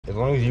as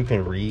long as you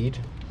can read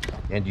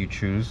and you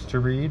choose to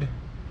read,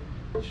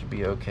 it should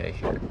be okay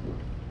here.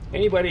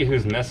 Anybody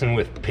who's messing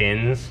with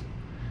pins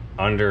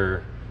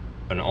under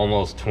an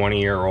almost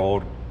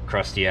 20-year-old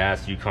crusty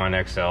ass Yukon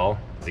XL,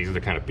 these are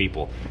the kind of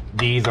people.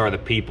 These are the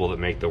people that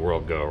make the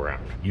world go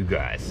around. You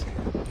guys.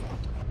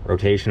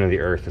 Rotation of the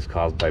earth is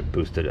caused by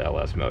boosted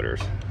LS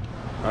motors.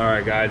 All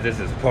right, guys, this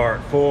is part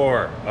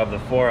 4 of the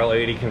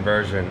 4L80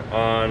 conversion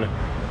on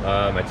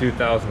my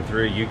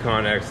 2003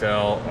 Yukon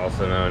XL,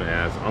 also known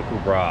as Uncle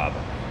Rob.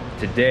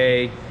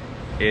 Today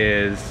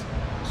is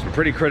some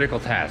pretty critical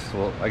tasks.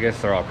 Well, I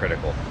guess they're all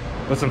critical,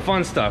 but some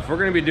fun stuff. We're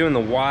gonna be doing the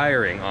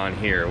wiring on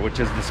here,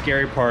 which is the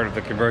scary part of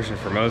the conversion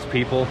for most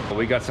people.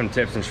 We got some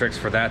tips and tricks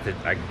for that that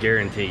I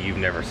guarantee you've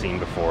never seen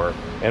before.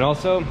 And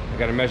also, I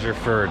gotta measure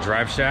for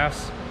drive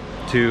shafts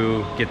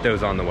to get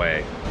those on the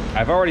way.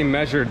 I've already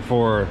measured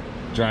for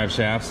drive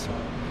shafts,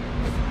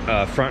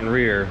 front and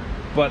rear,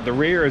 but the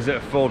rear is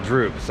at full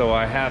droop, so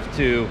I have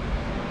to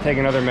take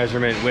another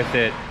measurement with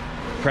it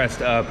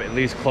pressed up at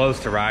least close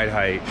to ride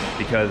height,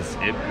 because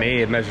it may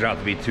have measured out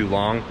to be too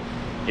long.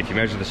 If you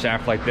measure the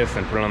shaft like this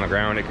and put it on the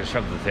ground, it could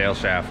shove the tail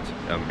shaft,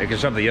 it could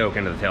shove the yoke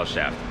into the tail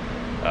shaft,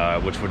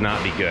 which would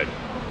not be good.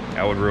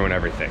 That would ruin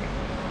everything.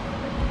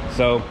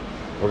 So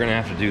we're gonna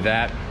have to do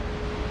that.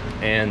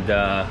 And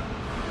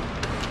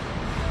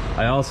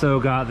I also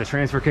got the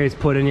transfer case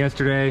put in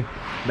yesterday.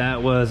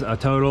 That was a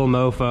total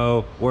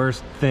mofo,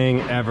 worst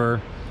thing ever.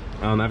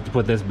 I have to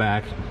put this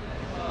back.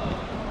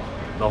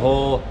 The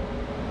whole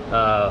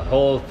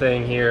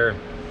thing here,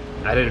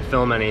 I didn't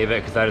film any of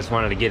it because I just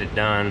wanted to get it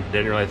done.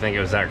 Didn't really think it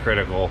was that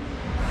critical,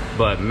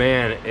 but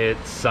man, it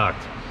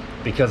sucked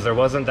because there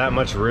wasn't that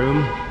much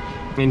room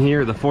in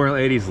here. The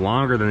 4L80 is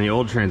longer than the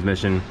old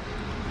transmission.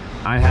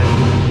 I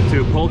had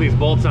to pull these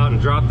bolts out and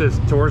drop this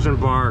torsion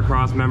bar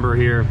across member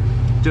here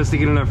just to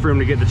get enough room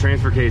to get the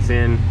transfer case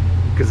in,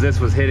 because this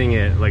was hitting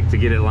it, like, to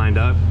get it lined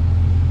up.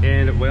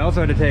 And we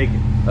also had to take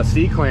a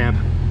C-clamp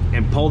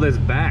and pull this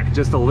back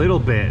just a little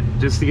bit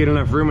just to get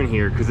enough room in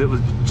here, because it was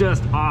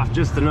just off,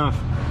 just enough,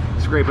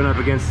 scraping up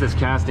against this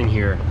casting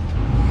here.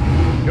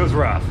 It was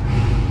rough.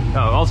 Oh,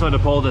 I also had to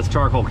pull this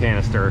charcoal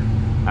canister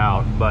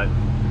out, but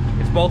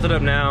it's bolted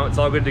up now. It's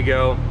all good to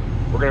go.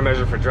 We're gonna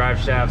measure for drive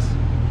shafts,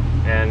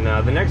 and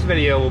the next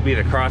video will be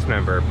the cross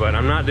member, but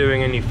I'm not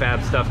doing any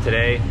fab stuff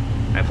today.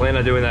 I plan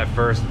on doing that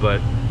first, but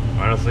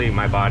honestly,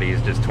 my body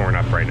is just torn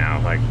up right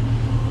now. Like,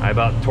 I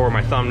about tore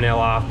my thumbnail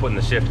off putting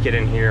the shift kit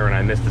in here, and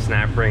I missed the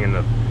snap ring, and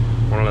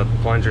one of the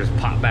plungers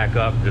popped back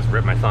up, just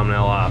ripped my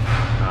thumbnail off.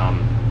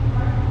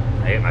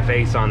 I hit my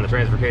face on the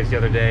transfer case the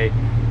other day.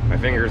 My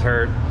fingers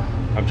hurt.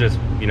 I'm just,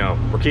 you know,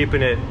 we're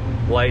keeping it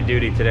light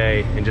duty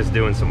today and just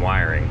doing some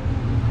wiring.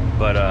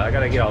 But I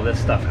gotta get all this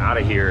stuff out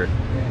of here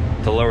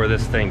to lower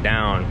this thing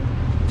down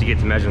to get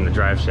to measuring the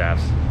drive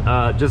shafts.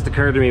 Just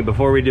occurred to me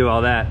before we do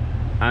all that,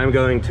 I'm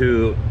going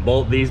to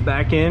bolt these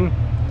back in,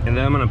 and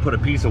then I'm gonna put a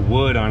piece of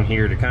wood on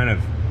here to kind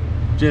of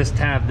just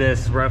have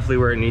this roughly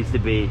where it needs to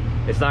be.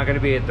 It's not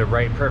gonna be at the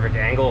right perfect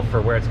angle for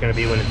where it's gonna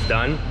be when it's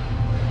done,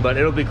 but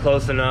it'll be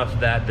close enough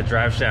that the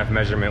drive shaft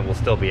measurement will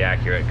still be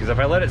accurate. Because if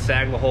I let it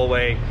sag the whole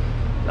way,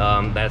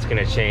 that's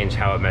gonna change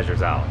how it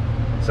measures out.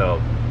 So,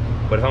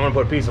 but if I'm gonna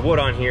put a piece of wood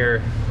on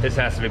here, this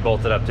has to be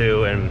bolted up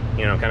too, and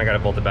you know, kinda gotta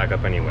bolt it back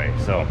up anyway.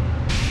 So,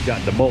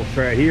 got the bolts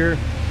right here.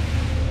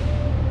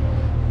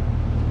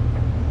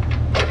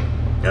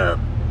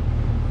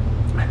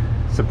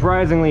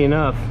 Surprisingly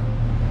enough,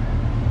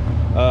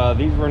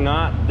 these were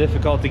not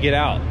difficult to get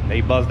out.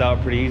 They buzzed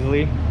out pretty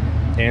easily,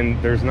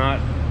 and there's not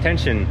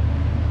tension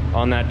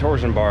on that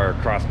torsion bar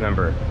cross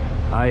member.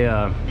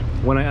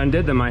 When I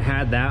undid them, I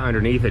had that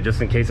underneath it just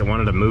in case it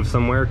wanted to move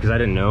somewhere, because I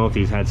didn't know if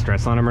these had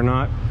stress on them or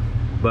not.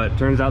 But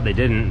turns out they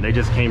didn't. They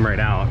just came right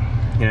out.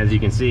 And as you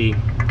can see,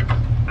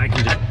 I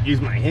can just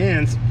use my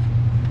hands,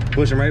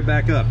 push them right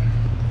back up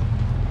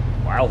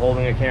while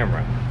holding a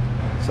camera.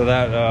 So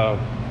that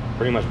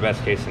pretty much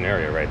best case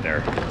scenario right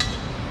there.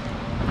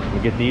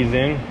 We get these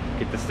in,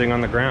 get this thing on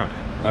the ground.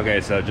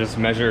 Okay, so just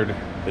measured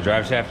the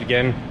drive shaft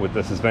again with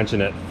the suspension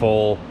at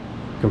full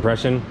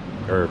compression,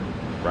 or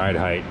ride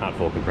height, not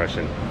full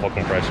compression. Full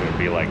compression would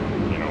be like,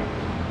 you know,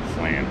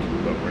 slammed,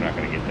 but we're not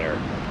gonna get there.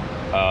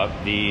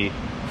 The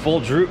full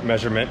droop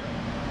measurement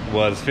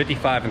was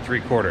 55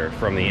 3/4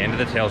 from the end of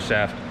the tail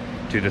shaft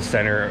to the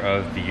center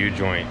of the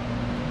U-joint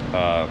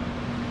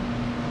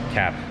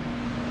cap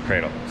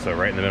cradle. So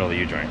right in the middle of the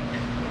U-joint.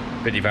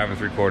 55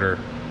 3/4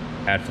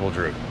 at full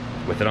droop.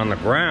 With it on the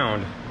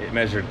ground, it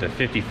measured to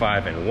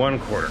 55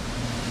 1/4.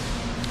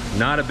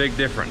 Not a big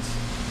difference,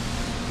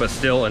 but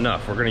still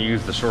enough. We're gonna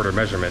use the shorter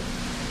measurement.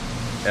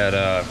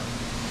 I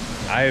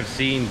have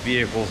seen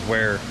vehicles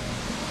where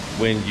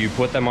when you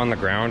put them on the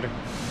ground,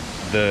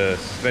 the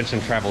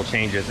suspension travel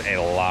changes a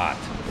lot.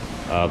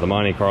 The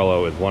Monte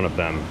Carlo is one of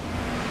them.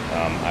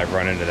 I've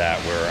run into that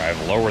where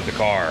I've lowered the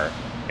car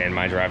and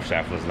my drive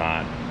shaft was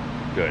not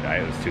good.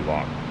 It was too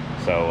long.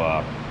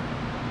 So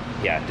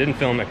yeah, didn't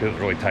film it because it was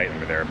really tight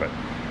under there, but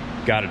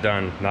got it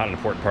done. Not an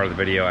important part of the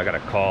video. I got to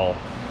call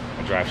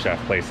a drive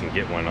shaft place and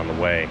get one on the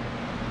way.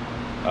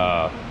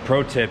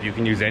 Pro tip, you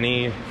can use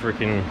any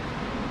freaking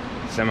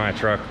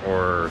semi-truck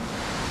or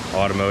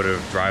automotive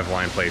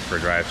driveline plate for a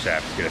drive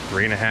shaft. You get a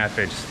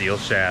 3.5-inch steel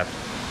shaft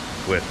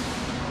with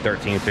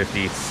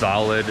 1350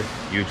 solid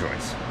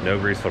U-joints. No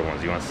grease-filled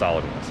ones, you want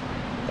solid ones.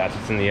 That's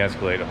what's in the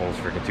Escalade. It holds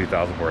freaking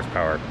 2,000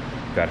 horsepower.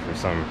 Got it from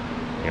some,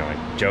 you know,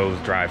 like Joe's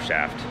drive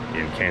shaft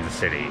in Kansas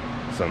City.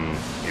 Some,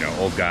 you know,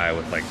 old guy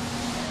with like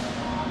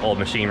old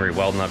machinery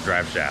welding up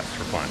drive shafts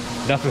for fun.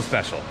 Nothing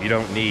special. You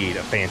don't need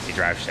a fancy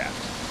drive shaft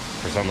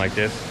for something like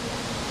this.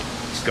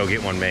 Just go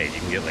get one made. You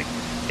can get like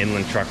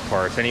inland truck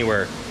parts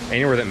anywhere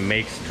that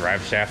makes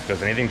drive shafts,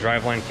 because anything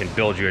driveline can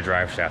build you a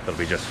drive shaft that'll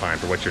be just fine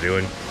for what you're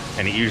doing,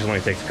 and it usually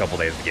only takes a couple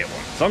days to get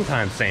one.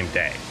 Sometimes same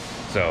day.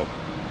 So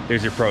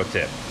here's your pro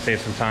tip. Save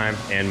some time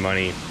and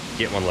money,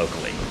 get one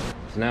locally.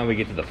 So now we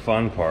get to the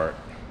fun part,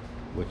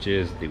 which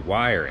is the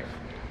wiring.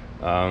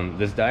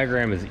 This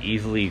diagram is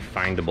easily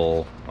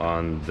findable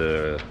on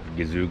the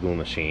Google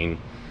machine.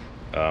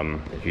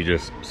 If you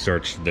just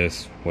search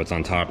this, what's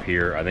on top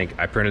here, I think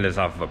I printed this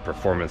off of a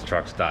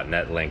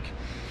performancetrucks.net link.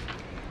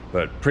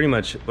 But pretty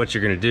much what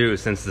you're gonna do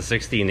is, since the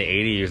 60 and the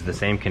 80 use the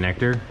same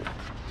connector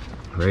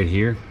right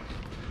here,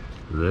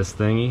 this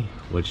thingy,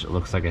 which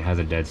looks like it has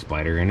a dead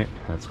spider in it,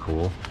 that's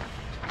cool.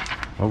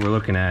 What we're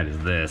looking at is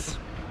this,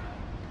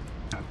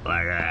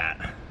 like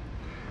that.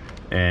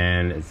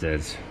 And it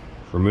says,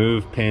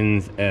 remove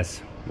pins S,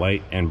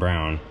 white and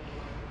brown.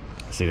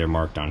 See, they're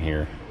marked on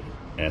here.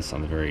 S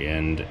on the very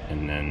end,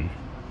 and then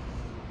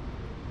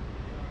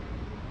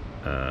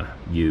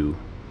U,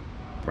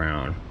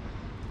 brown.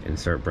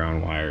 Insert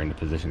brown wire into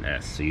position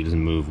S, so you just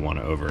move one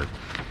over.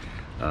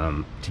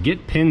 To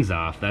get pins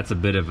off, that's a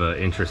bit of an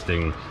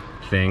interesting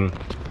thing.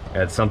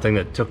 It's something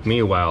that took me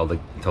a while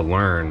to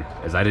learn,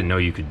 as I didn't know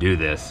you could do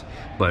this.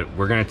 But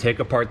we're gonna take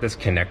apart this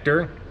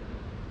connector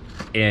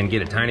and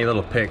get a tiny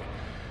little pick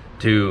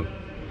to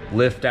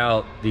lift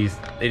out these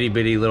itty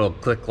bitty little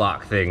click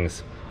lock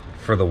things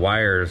for the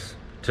wires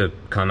to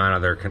come out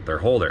of their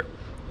holder.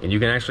 And you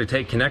can actually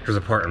take connectors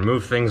apart and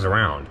move things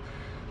around.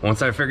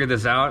 Once I figured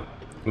this out,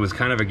 it was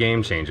kind of a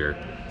game changer.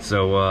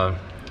 So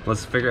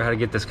let's figure out how to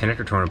get this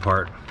connector torn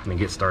apart and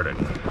get started.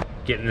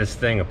 Getting this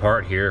thing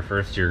apart here,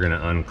 first you're gonna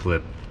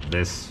unclip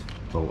this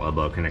little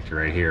elbow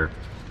connector right here.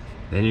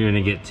 Then you're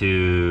gonna get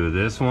to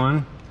this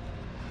one,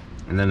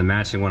 and then the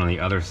matching one on the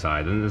other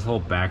side. Then this whole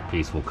back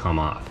piece will come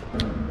off.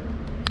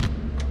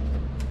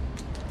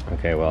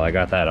 Okay, well, I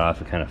got that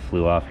off. It kind of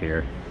flew off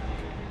here.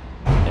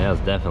 And that was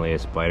definitely a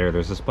spider.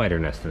 There's a spider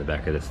nest in the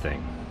back of this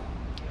thing.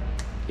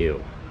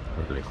 Ew.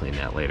 We're gonna clean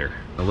that later.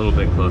 A little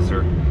bit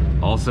closer.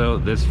 Also,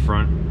 this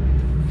front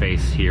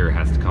face here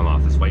has to come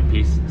off, this white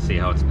piece. See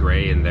how it's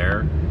gray in there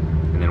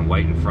and then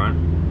white in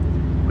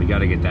front? We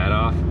gotta get that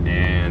off,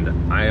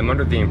 and I am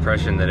under the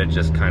impression that it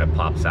just kind of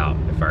pops out,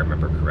 if I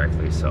remember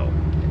correctly. So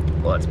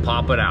let's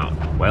pop it out.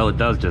 Well, it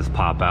does just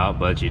pop out,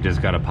 but you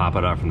just gotta pop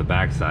it out from the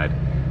backside.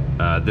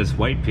 This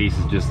white piece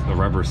is just a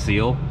rubber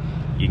seal.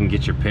 You can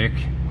get your pick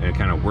and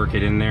kind of work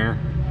it in there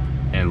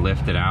and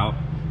lift it out.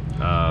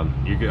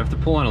 You have to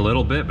pull on a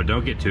little bit, but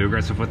don't get too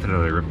aggressive with it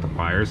or they rip the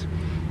wires.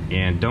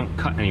 And don't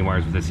cut any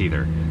wires with this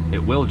either. It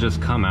will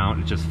just come out,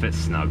 it just fits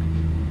snug.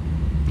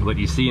 What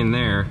you see in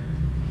there,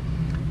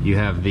 you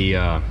have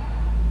the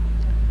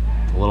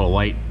little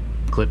white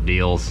clip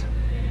deals.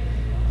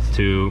 It's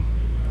two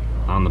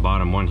on the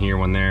bottom, one here,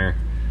 one there.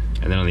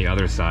 And then on the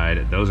other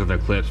side, those are the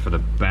clips for the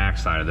back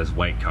side of this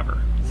white cover.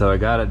 So I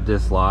got it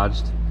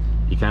dislodged.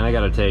 You kind of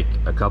got to take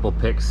a couple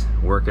picks,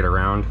 work it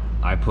around.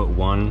 I put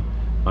one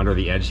under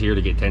the edge here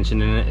to get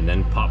tension in it, and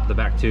then pop the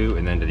back two,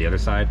 and then to the other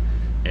side.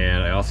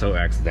 And I also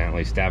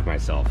accidentally stabbed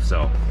myself.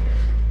 So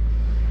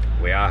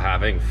we are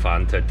having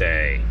fun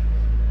today.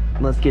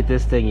 Let's get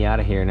this thing out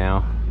of here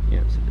now.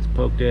 Yep, so just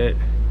poked it.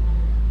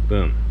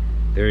 Boom.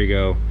 There you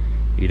go.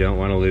 You don't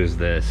want to lose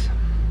this.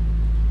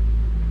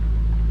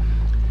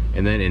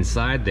 And then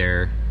inside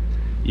there,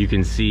 you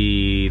can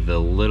see the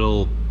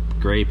little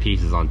gray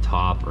pieces on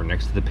top or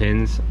next to the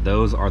pins.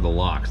 Those are the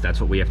locks.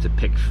 That's what we have to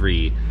pick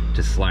free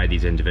to slide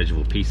these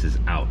individual pieces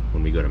out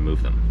when we go to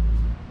move them.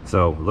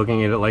 So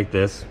looking at it like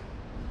this,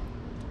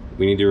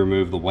 we need to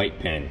remove the white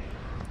pin,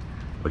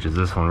 which is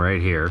this one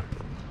right here,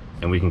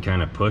 and we can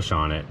kind of push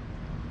on it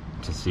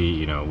to see,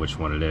 you know, which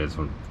one it is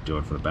when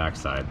doing for the back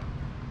side.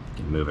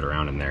 You can move it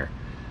around in there.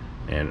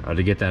 And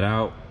to get that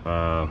out,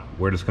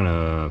 we're just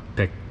gonna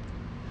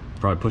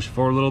probably push it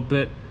forward a little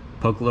bit,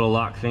 poke a little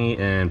lock thingy,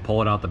 and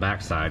pull it out the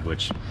back side,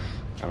 which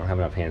I don't have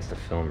enough hands to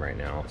film right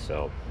now.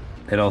 So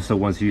it also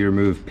wants you to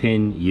remove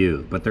pin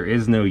U, but there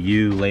is no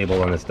U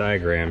label on this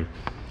diagram.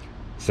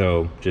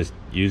 So just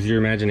use your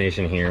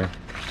imagination here.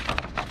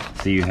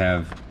 So you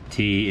have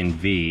T and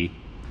V,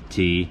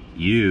 T,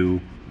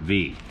 U,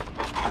 V.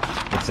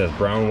 It says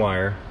brown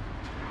wire,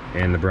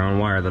 and the brown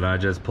wire that I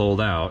just pulled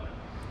out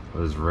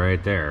was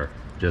right there.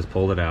 Just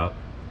pulled it out.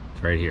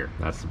 It's right here.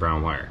 That's the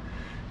brown wire.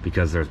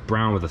 Because there's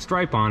brown with a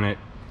stripe on it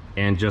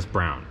and just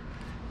brown.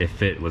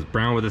 If it was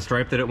brown with a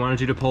stripe that it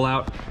wanted you to pull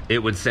out, it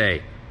would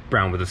say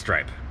brown with a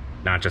stripe,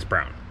 not just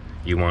brown.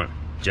 You want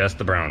just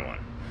the brown one.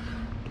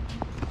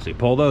 So you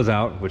pull those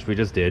out, which we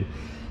just did.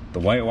 The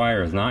white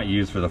wire is not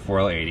used for the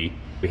 4L80.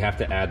 We have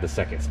to add the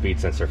second speed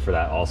sensor for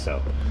that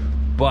also.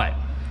 But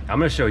I'm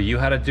gonna show you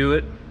how to do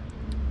it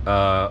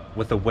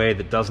with a way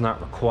that does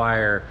not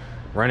require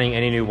running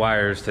any new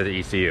wires to the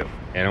ECU.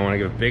 And I wanna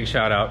give a big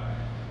shout out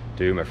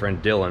to my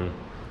friend Dylan.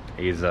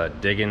 He's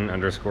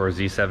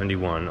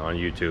diggin_Z71 on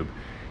YouTube.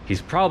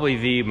 He's probably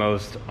the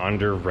most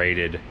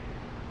underrated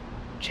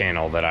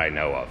channel that I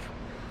know of.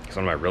 He's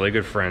one of my really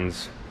good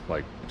friends,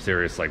 like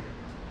serious, like,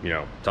 you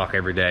know, talk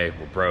every day,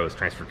 we're bros,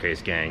 transfer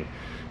case gang.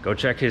 Go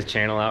check his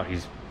channel out.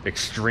 He's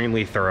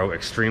extremely thorough,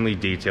 extremely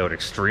detailed,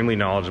 extremely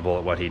knowledgeable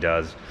at what he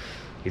does.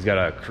 He's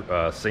got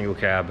a single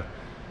cab,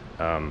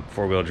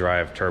 4-wheel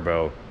drive,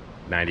 turbo,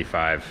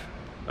 95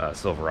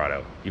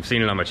 Silverado. You've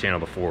seen it on my channel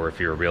before if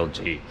you're a real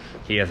G.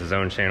 He has his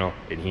own channel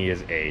and he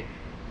is a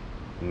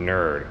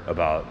nerd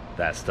about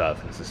that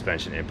stuff and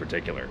suspension in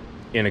particular,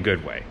 in a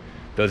good way.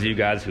 Those of you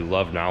guys who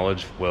love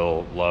knowledge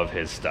will love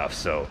his stuff.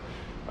 So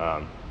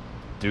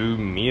do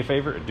me a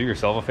favor, do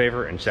yourself a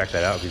favor and check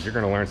that out, because you're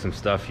going to learn some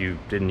stuff you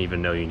didn't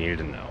even know you needed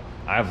to know.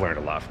 I've learned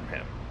a lot from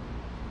him,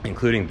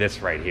 including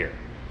this right here,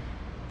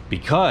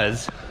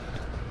 because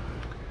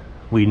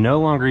we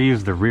no longer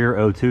use the rear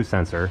O2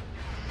 sensor,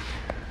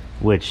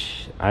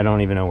 which I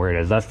don't even know where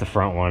it is. That's the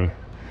front one.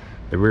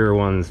 The rear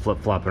one's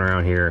flip-flopping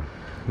around here.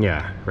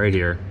 Yeah, right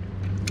here.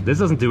 This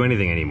doesn't do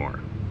anything anymore.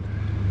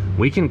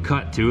 We can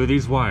cut 2 of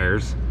these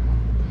wires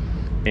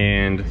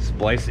and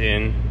splice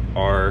in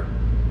our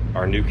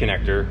new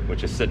connector,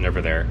 which is sitting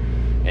over there.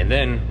 And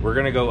then we're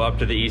gonna go up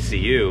to the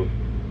ECU,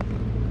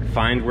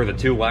 find where the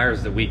 2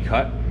 wires that we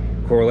cut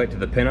correlate to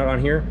the pinout on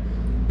here,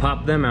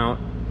 pop them out,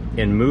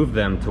 and move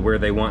them to where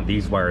they want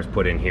these wires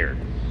put in here.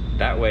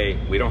 That way,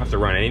 we don't have to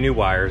run any new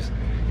wires.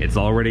 It's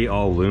already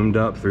all loomed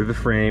up through the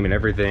frame and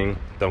everything.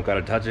 Don't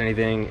gotta touch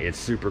anything. It's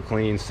super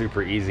clean,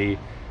 super easy,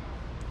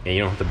 and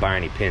you don't have to buy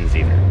any pins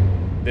either.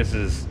 This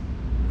is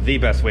the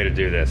best way to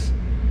do this.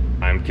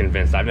 I'm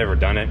convinced. I've never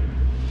done it,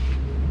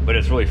 but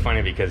it's really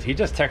funny because he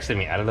just texted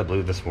me out of the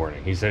blue this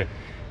morning. He said,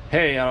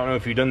 hey, I don't know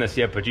if you've done this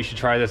yet, but you should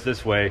try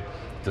this way.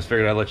 Just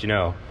figured I'd let you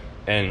know.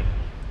 And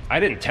I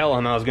didn't tell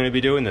him I was gonna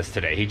be doing this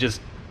today. It just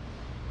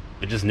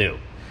knew.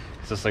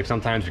 It's just like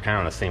sometimes you're kind of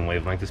on the same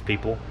wavelength as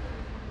people.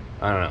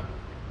 I don't know.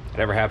 It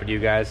ever happened to you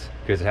guys?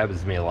 Because it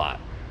happens to me a lot.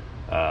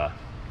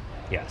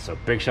 Yeah, so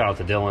big shout out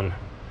to Dylan.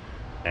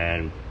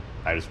 And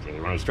I just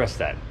really want to stress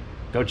that.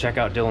 Go check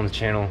out Dylan's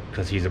channel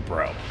because he's a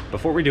bro.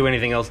 Before we do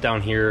anything else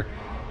down here,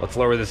 let's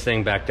lower this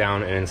thing back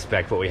down and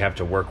inspect what we have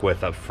to work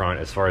with up front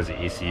as far as the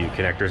ECU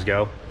connectors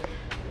go.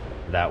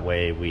 That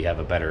way we have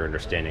a better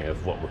understanding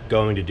of what we're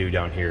going to do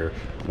down here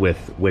with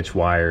which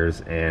wires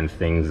and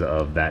things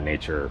of that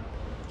nature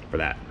for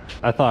that.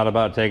 I thought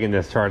about taking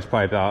this charge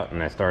pipe out,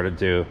 and I started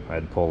to. I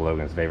had to pull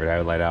Logan's favorite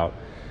highlight out.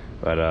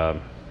 But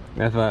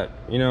I thought,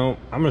 you know,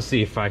 I'm gonna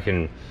see if I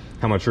can,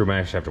 how much room I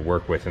actually have to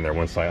work with in there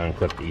once I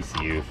unclip the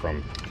ECU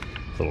from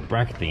this little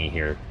bracket thingy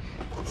here.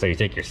 So you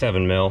take your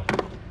 7mm,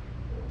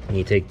 and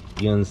you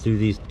unscrew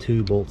these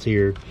 2 bolts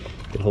here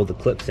that hold the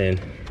clips in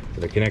for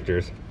the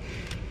connectors.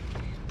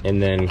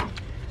 And then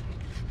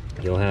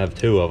you'll have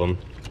 2 of them.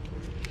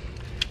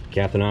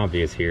 Captain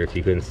Obvious here, if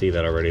you couldn't see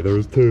that already.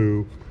 There's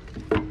 2.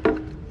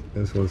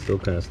 This one's still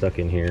kind of stuck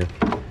in here.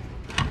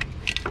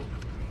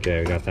 Okay,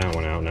 we got that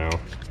one out now.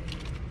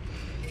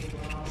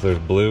 So there's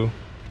blue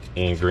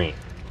and green.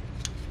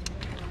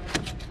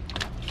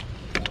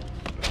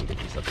 Let me get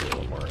this up a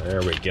little more.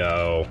 There we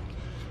go.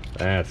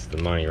 That's the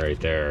money right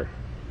there.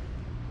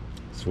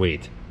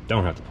 Sweet.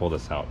 Don't have to pull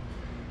this out.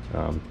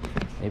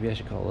 Maybe I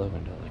should call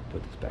Logan to like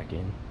put this back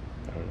in.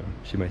 I don't know.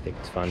 She might think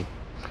it's fun.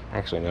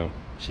 Actually, no.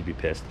 She'd be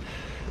pissed.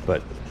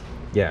 But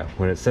yeah,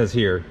 when it says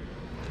here,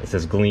 it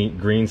says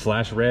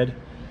green/red,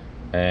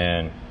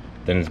 and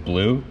then it's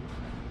blue.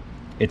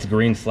 It's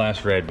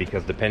green/red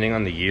because depending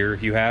on the year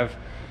you have,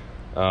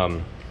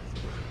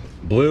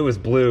 blue is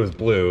blue is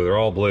blue. They're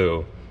all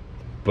blue,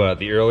 but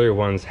the earlier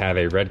ones have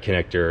a red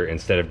connector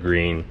instead of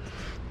green,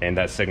 and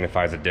that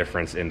signifies a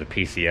difference in the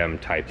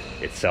PCM type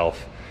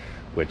itself,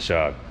 which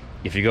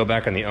if you go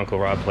back on the Uncle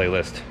Rob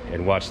playlist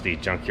and watch the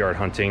junkyard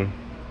hunting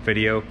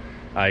video,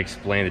 I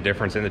explain the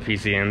difference in the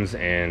PCMs,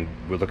 and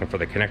we're looking for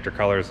the connector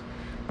colors.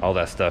 All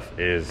that stuff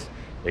is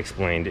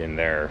explained in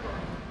there.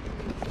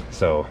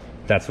 So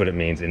that's what it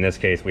means. In this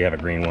case, we have a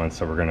green one,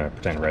 so we're gonna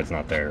pretend red's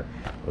not there.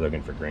 We're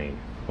looking for green.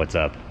 What's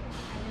up?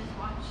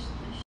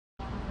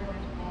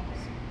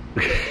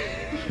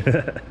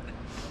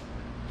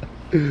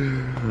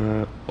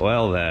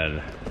 Well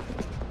then.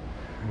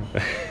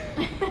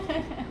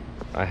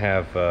 I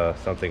have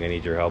something I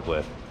need your help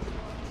with.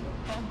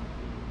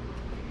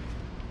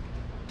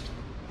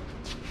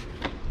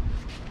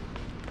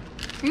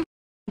 Are you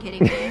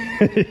kidding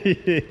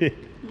me?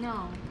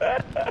 No.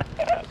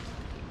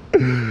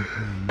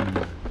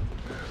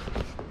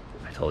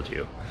 I told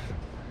you.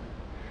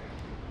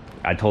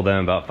 I told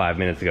them about 5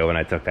 minutes ago when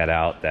I took that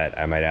out that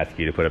I might ask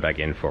you to put it back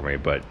in for me,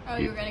 but... Oh,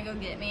 you were gonna go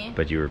get me?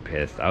 But you were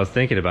pissed. I was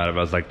thinking about it, but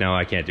I was like, no,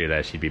 I can't do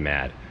that. She'd be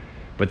mad.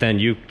 But then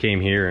you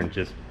came here and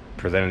just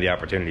presented the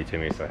opportunity to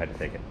me, so I had to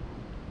take it.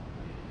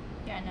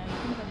 Yeah, no, you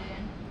can put it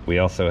in. we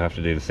also have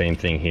to do the same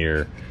thing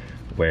here,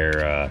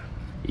 where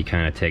you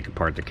kind of take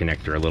apart the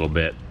connector a little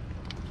bit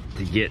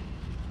to get,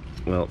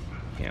 well,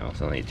 you know,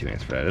 it's only 2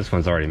 inches for that. This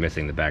one's already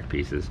missing the back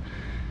pieces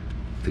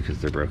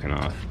because they're broken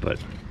off, but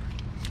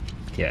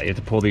yeah, you have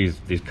to pull these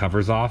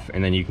covers off,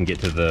 and then you can get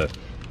to the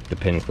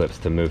pin clips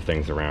to move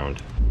things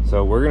around.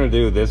 So we're gonna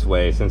do this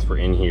way since we're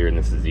in here, and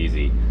this is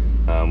easy.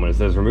 When it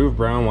says remove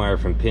brown wire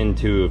from pin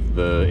 2 of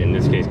the, in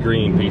this case,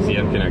 green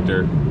PCM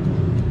connector,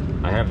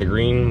 I have the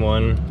green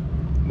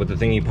one with the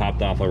thingy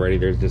popped off already.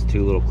 There's just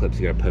 2 little clips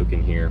you gotta poke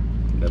in here,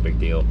 no big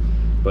deal.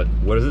 But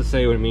what does it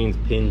say when it means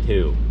pin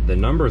 2? The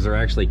numbers are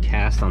actually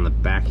cast on the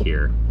back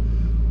here.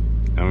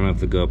 I don't know if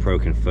the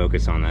GoPro can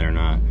focus on that or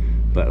not,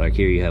 but like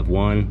here you have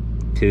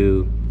 1,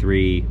 2,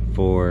 3,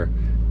 4.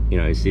 You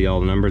know, you see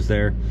all the numbers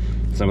there?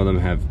 Some of them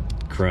have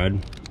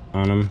crud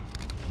on them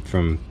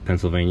from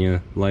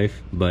Pennsylvania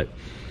life, but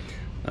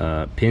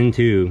pin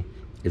 2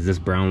 is this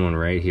brown one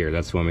right here.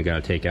 That's the one we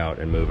gotta take out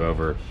and move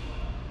over.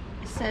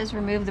 It says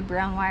remove the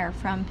brown wire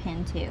from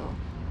pin 2.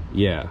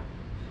 Yeah,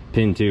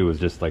 pin 2 is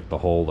just like the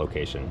whole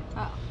location.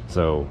 Oh.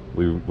 So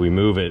we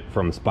move it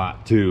from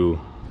spot 2,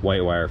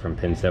 white wire from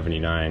pin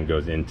 79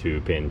 goes into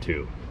pin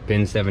 2.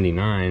 Pin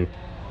 79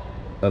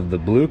 of the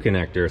blue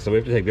connector, so we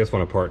have to take this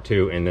one apart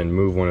too and then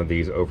move one of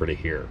these over to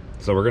here.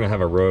 So we're gonna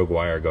have a rogue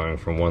wire going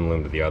from one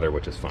loom to the other,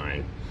 which is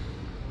fine.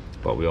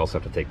 But we also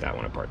have to take that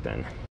one apart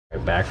then.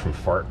 Right, back from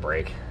fart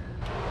break.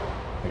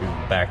 She's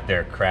back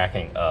there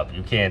cracking up.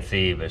 You can't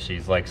see, but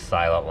she's like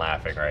silent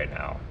laughing right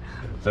now.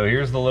 So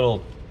here's the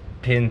little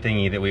pin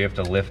thingy that we have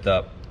to lift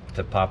up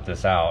to pop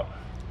this out.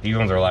 These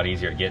ones are a lot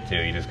easier to get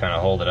to. You just kind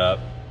of hold it up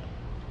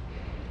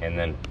and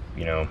then,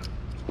 you know,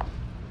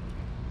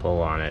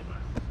 pull on it.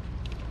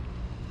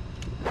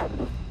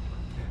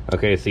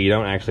 Okay, so you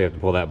don't actually have to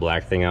pull that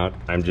black thing out.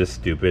 I'm just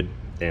stupid,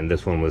 and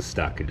this one was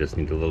stuck. It just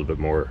needs a little bit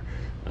more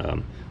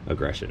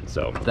aggression.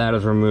 So that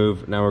is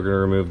removed. Now we're going to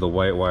remove the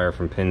white wire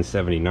from pin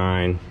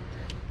 79,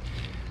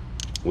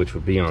 which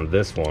would be on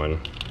this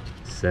one.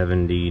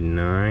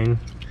 79.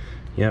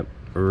 Yep,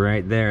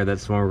 right there.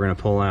 That's the one we're going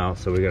to pull out.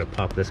 So we got to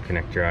pop this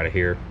connector out of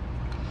here.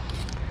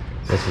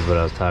 This is what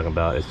I was talking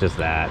about. It's just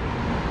that.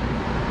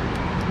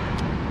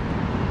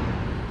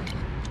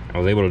 I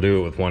was able to do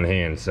it with one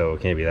hand, so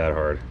it can't be that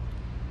hard.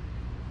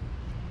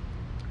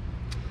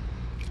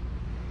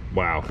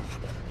 Wow,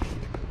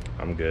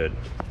 I'm good.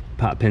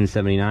 Pop pin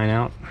 79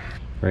 out,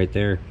 right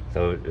there.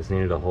 So just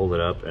needed to hold it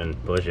up and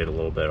push it a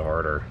little bit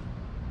harder,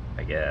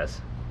 I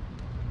guess.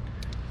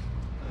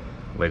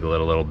 Wiggle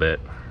it a little bit.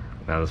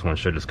 Now this one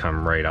should just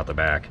come right out the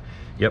back.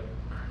 Yep,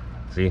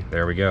 see,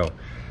 there we go.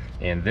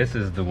 And this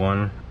is the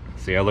one,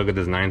 see, I look at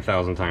this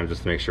 9,000 times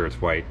just to make sure it's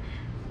white.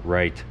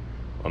 Right,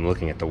 I'm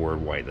looking at the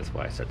word white, that's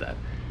why I said that.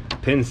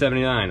 Pin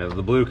 79 of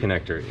the blue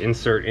connector,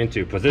 insert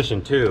into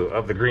position 2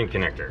 of the green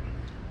connector.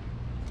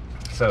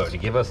 So to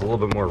give us a little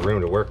bit more room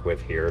to work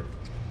with here,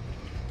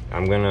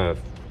 I'm gonna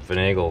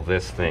finagle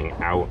this thing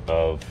out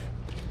of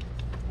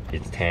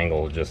its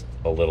tangle just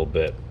a little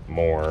bit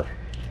more.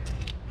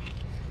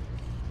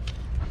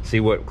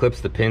 See, what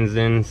clips the pins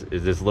in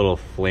is this little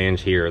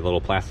flange here. A little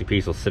plastic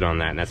piece will sit on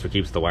that, and that's what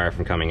keeps the wire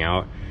from coming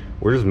out.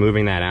 We're just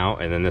moving that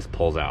out, and then this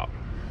pulls out.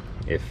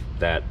 If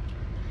that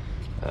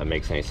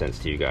makes any sense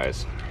to you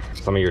guys.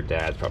 Some of your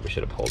dads probably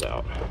should have pulled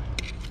out.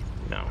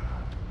 No,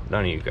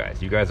 none of you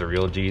guys. You guys are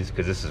real G's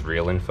because this is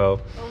real info.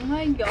 Oh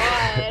my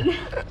god.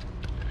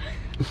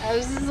 I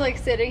was just like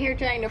sitting here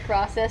trying to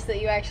process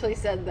that you actually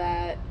said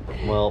that.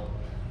 Well,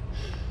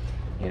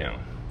 you know,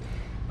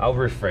 I'll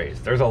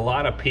rephrase. There's a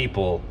lot of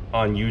people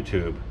on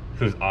YouTube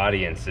whose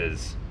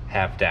audiences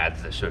have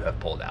dads that should have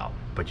pulled out,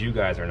 but you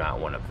guys are not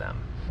one of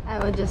them. I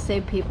would just say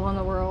people in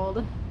the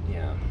world.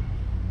 Yeah.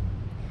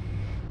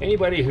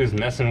 Anybody who's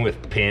messing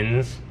with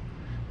pins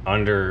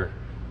under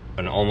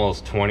an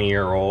almost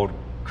 20-year-old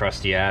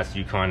crusty ass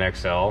Yukon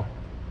XL,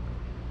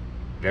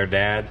 their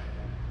dad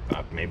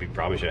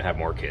probably should have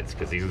more kids,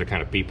 because these are the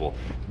kind of people.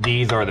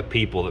 These are the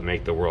people that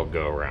make the world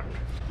go around.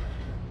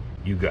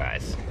 You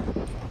guys.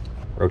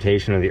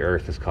 Rotation of the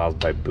earth is caused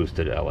by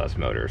boosted LS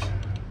motors.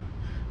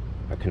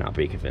 I cannot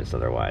be convinced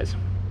otherwise.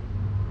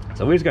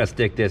 So we just gotta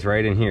stick this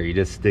right in here. You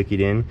just stick it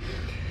in.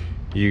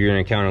 You're gonna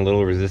encounter a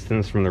little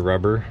resistance from the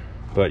rubber,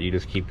 but you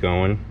just keep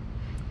going.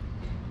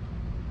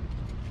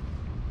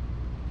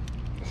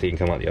 So you can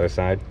come out the other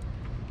side.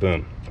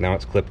 Boom. Now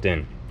it's clipped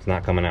in. It's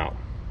not coming out.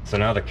 So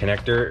now the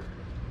connector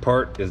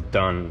part is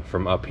done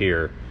from up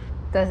here.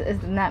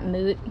 Isn't that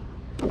moot?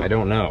 I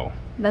don't know.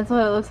 That's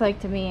what it looks like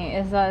to me,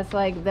 is that it's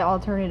like the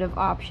alternative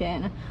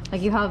option.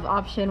 Like you have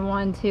option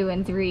 1, 2,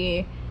 and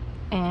 3,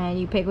 and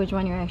you pick which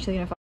one you're actually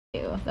gonna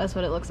do. That's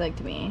what it looks like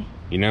to me.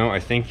 You know, I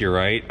think you're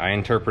right. I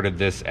interpreted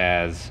this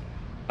as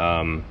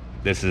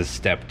this is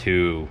step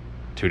 2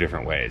 two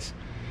different ways.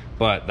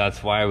 But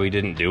that's why we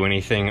didn't do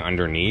anything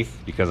underneath,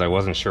 because I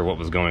wasn't sure what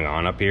was going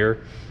on up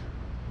here.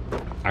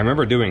 I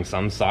remember doing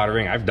some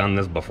soldering. I've done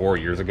this before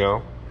years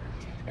ago,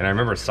 and I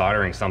remember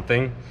soldering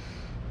something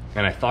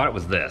and I thought it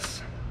was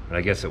this, but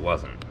I guess it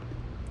wasn't.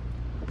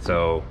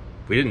 So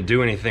we didn't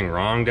do anything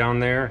wrong down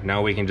there.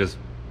 Now we can just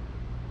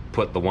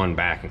put the one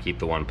back and keep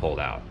the one pulled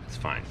out. It's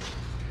fine.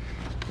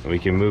 And we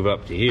can move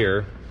up to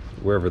here.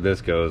 Wherever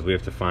this goes, we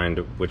have to find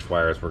which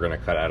wires we're going to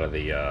cut out of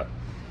the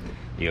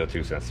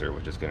O2 sensor,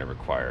 which is going to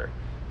require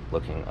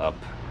looking up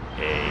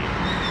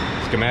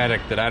a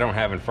schematic that I don't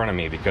have in front of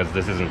me because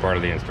this isn't part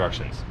of the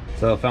instructions.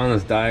 So I found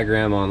this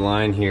diagram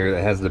online here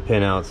that has the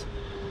pinouts.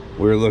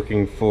 We're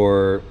looking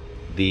for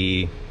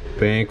the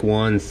bank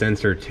 1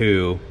 sensor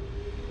 2,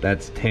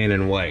 that's tan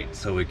and white,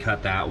 so we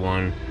cut that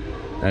one.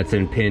 That's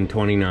in pin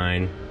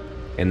 29,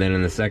 and then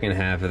in the second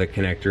half of the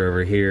connector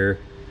over here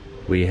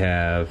we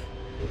have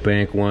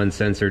bank 1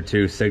 sensor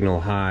 2 signal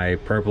high,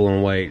 purple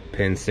and white,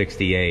 pin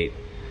 68,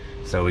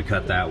 so we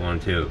cut that one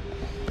too.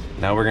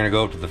 Now we're going to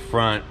go up to the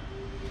front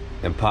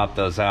and pop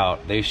those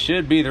out. They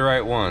should be the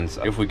right ones.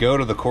 If we go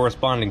to the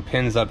corresponding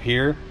pins up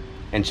here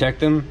and check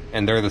them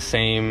and they're the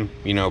same,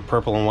 you know,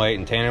 purple and white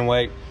and tan and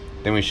white,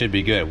 then we should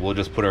be good. We'll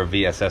just put our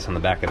VSS on the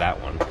back of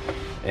that one.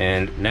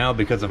 And now,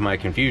 because of my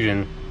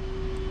confusion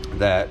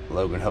that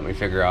Logan helped me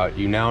figure out,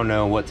 you now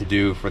know what to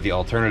do for the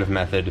alternative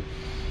method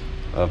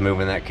of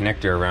moving that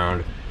connector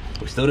around.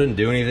 We still didn't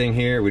do anything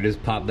here, we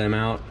just popped them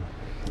out.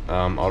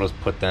 I'll just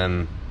put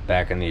them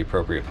back in the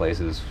appropriate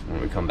places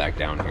when we come back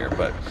down here.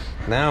 But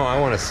now I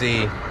want to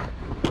see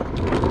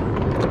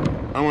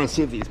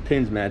if these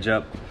pins match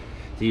up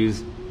to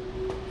use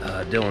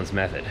Dylan's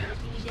method.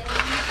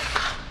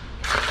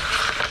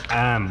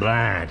 I'm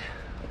blind.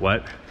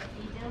 What?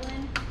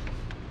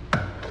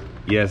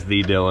 Yes,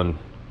 the Dylan.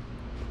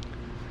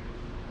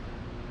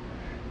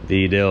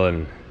 The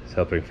Dylan is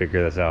helping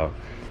figure this out.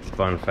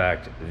 Fun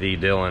fact, the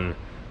Dylan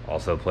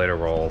also played a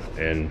role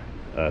in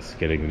us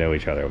getting to know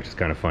each other, which is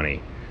kind of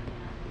funny.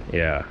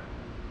 Yeah.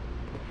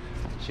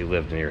 She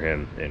lived near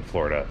him in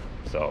Florida,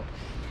 so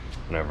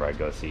whenever I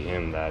go see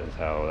him, that is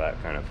how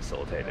that kind of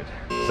facilitated.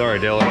 Sorry,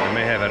 Dylan, I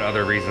may have had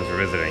other reasons for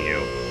visiting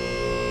you.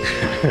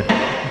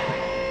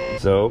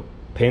 So,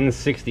 pin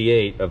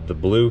 68 of the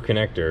blue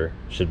connector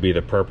should be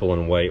the purple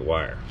and white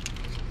wire.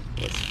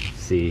 Let's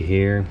see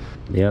here.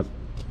 Yep,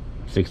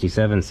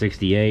 67,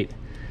 68.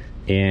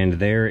 And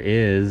there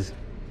is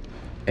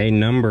a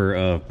number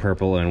of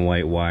purple and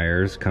white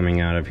wires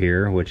coming out of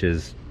here, which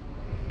is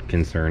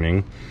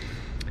concerning.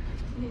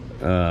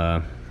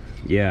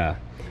 Yeah,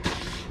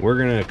 we're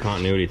gonna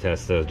continuity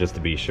test those just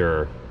to be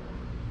sure.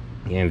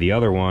 And the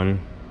other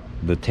one,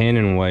 the tan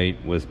and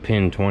white, was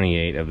pin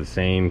 28 of the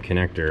same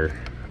connector,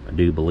 I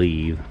do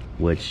believe,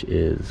 which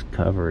is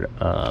covered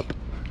up.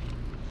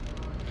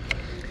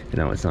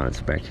 No, it's not,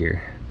 it's back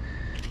here.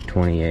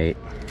 28,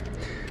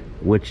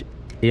 which,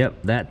 yep,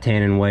 that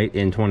tan and white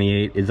in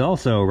 28 is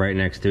also right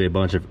next to a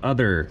bunch of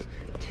other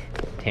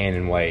tan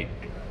and white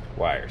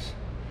wires.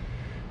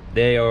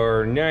 They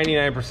are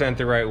 99%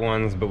 the right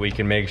ones, but we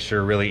can make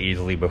sure really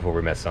easily before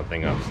we mess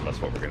something up, so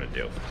that's what we're gonna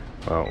do.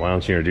 Well, why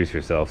don't you introduce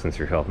yourself since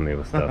you're helping me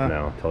with stuff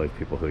now? Tell these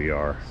people who you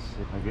are.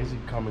 I guess you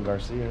can call me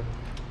Garcia.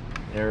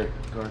 Eric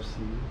Garcia.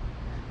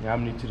 Yeah,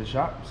 I'm new to the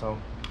shop, so.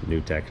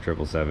 New Tech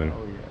 777.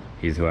 Oh yeah.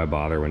 He's who I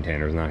bother when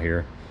Tanner's not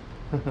here.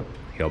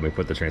 He helped me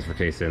put the transfer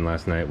case in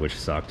last night, which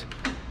sucked.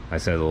 I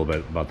said a little bit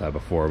about that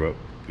before, but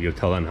you'll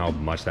tell them how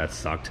much that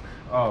sucked.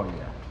 Oh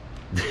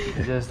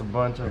yeah. Just a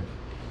bunch of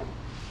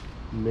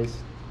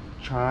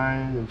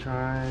trying,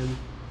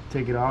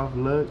 take it off,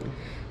 look.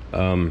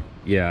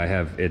 Yeah, I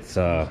have, it's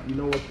You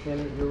know what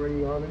pin you're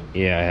ringing on it?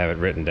 yeah, I have it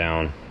written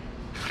down.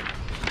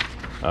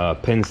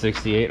 Pin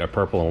 68, a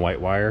purple and white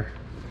wire.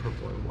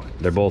 Purple and white.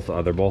 They're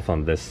both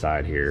on this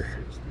side here.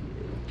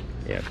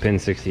 Yeah, pin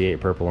 68,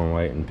 purple and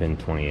white, and pin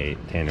 28,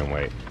 tan and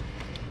white.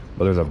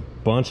 But there's a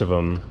bunch of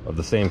them of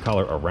the same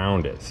color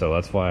around it, so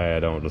that's why I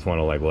don't just want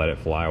to like let it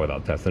fly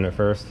without testing it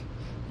first.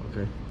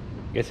 Okay.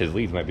 I guess his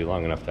leads might be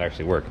long enough to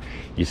actually work.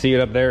 You see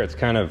it up there? It's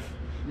kind of,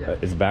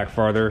 it's back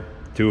farther.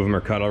 2 of them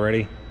are cut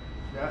already.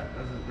 Yeah,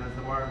 that's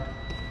the wire.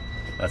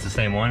 That's the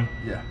same one?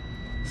 Yeah.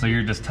 So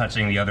you're just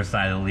touching the other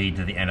side of the lead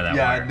to the end of that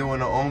yeah, wire? I'm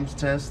doing an ohms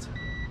test.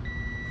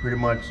 Pretty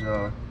much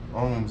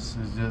ohms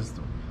is just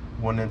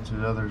one into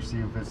the other, see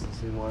if it's the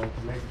same wire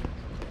connected.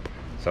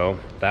 So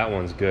that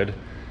one's good.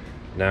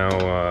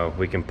 Now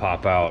we can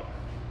pop out.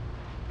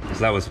 So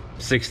that was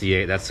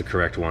 68, that's the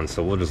correct one,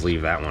 so we'll just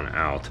leave that one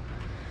out,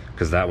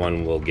 because that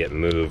one will get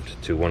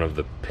moved to one of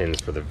the pins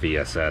for the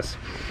VSS.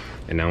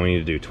 And now we need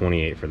to do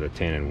 28 for the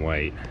tan and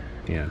white.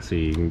 Yeah, so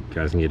you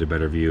guys can get a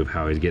better view of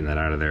how he's getting that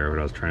out of there, what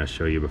I was trying to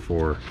show you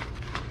before.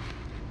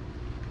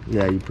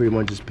 Yeah, you pretty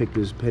much just pick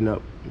this pin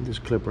up, this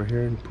clip right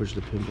here, and push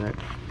the pin back.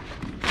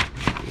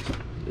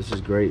 This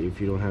is great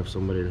if you don't have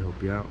somebody to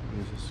help you out.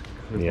 You just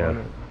clip on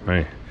it.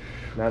 Right.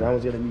 Now that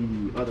one's gonna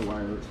be the other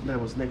wire that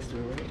was next to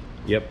it, right?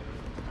 Yep.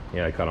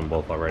 Yeah, I cut them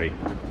both already.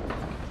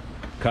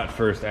 Cut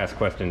first, ask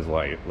questions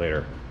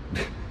later.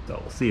 So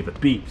we'll see if it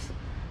beeps.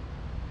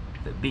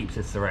 If it beeps,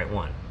 it's the right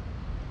one.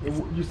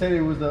 You said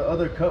it was the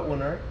other cut one,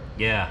 right?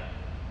 Yeah.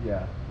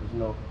 Yeah, there's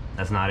no.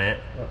 That's not it?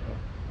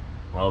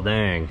 Well,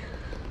 dang.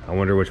 I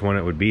wonder which one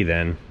it would be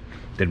then.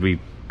 Did we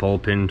pull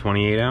pin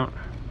 28 out?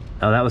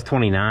 Oh, that was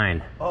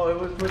 29. Oh, it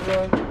was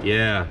 29?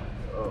 Yeah.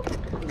 Oh.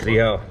 See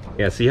how,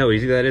 Yeah, see how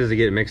easy that is to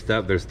get mixed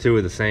up? There's two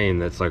of the same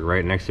that's like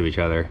right next to each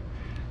other.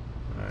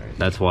 Alright.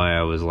 That's why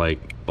I was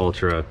like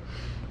ultra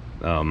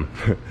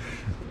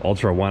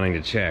ultra wanting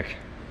to check.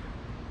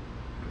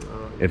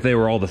 If they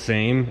were all the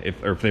same,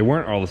 or if they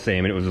weren't all the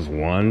same and it was just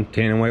one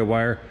tan and white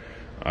wire,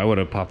 I would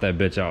have popped that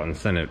bitch out and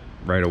sent it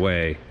right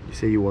away. You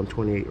say you want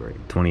 28,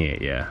 right?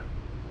 28, yeah.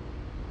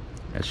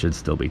 That should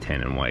still be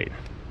tan and white.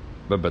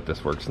 But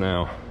this works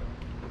now.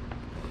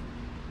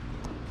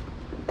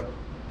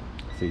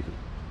 See,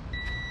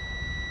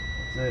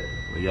 That's it.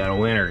 we got a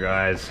winner,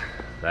 guys.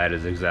 That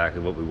is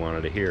exactly what we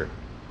wanted to hear.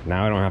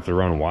 Now I don't have to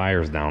run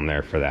wires down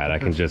there for that. I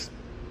can just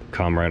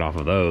come right off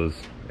of those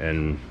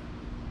and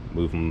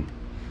move them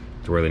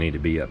to where they need to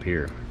be up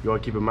here. You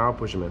want to keep them out,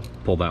 push them in.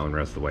 Pull that one the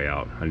rest of the way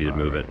out. I need to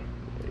move it.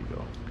 There you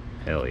go.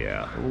 Hell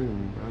yeah.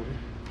 Ooh,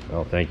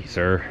 Well, thank you,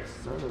 sir.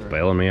 sir.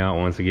 Bailing me out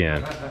once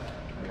again.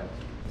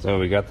 So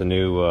we got the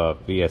new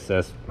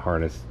VSS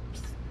harness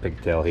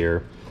pigtail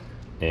here,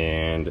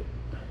 and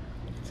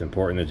it's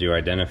important that you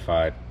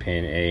identify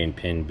pin A and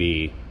pin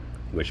B,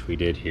 which we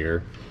did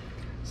here.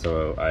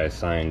 So I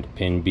assigned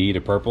pin B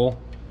to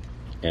purple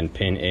and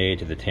pin A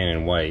to the tan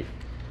and white,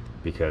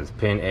 because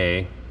pin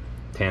A,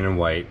 tan and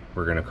white,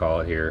 we're going to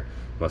call it here,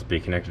 must be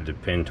connected to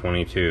pin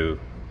 22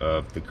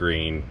 of the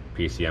green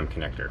PCM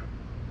connector,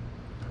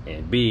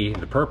 and B,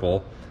 the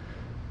purple,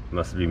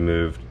 must be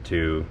moved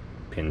to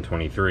pin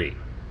 23.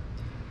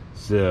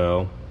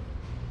 So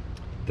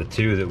the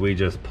two that we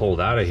just pulled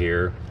out of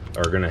here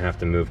are going to have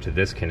to move to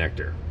this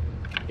connector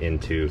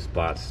into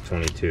spots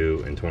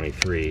 22 and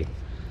 23,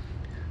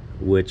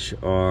 which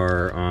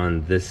are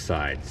on this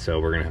side. So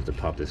we're gonna have to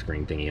pop this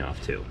green thingy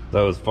off too.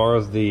 So as far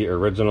as the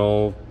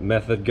original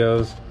method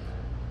goes,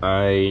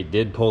 I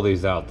did pull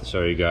these out to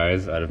show you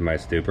guys out of my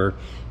stupor,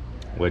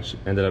 which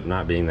ended up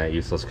not being that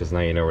useless because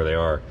now you know where they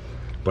are.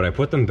 But I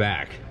put them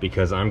back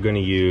because I'm gonna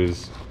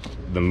use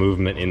the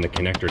movement in the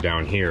connector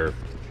down here,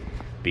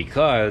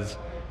 because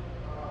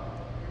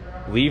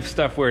leave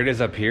stuff where it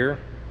is up here,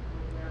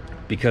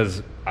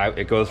 because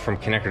it goes from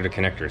connector to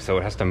connector, so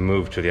it has to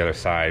move to the other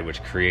side,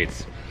 which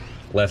creates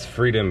less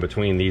freedom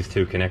between these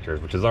two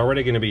connectors, which is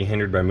already going to be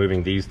hindered by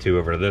moving these two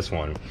over to this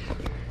one.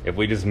 If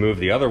we just move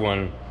the other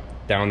one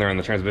down there on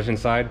the transmission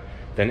side,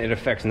 then it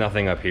affects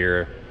nothing up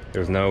here.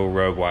 There's no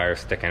rogue wire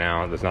sticking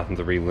out, there's nothing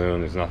to reloom,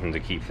 there's nothing to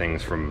keep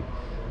things from,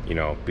 you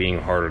know, being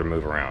harder to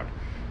move around.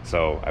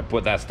 So I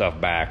put that stuff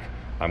back.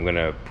 I'm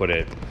gonna put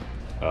it,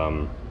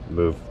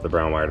 move the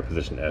brown wire to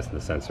position S in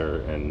the sensor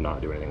and not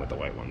do anything with the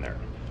white one there.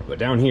 But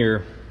down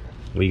here,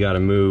 we gotta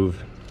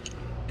move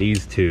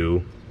these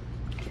two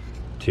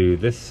to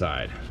this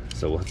side.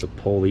 So we'll have to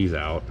pull these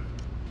out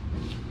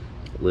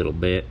a little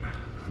bit.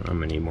 I'm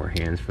gonna need more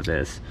hands for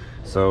this.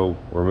 So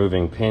we're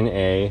moving pin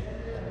A,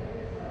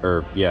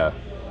 or yeah,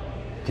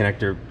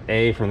 connector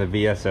A from the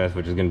VSS,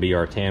 which is gonna be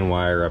our tan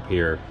wire up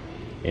here,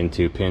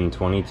 into pin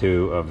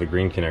 22 of the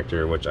green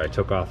connector, which I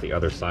took off the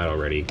other side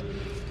already.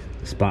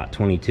 Spot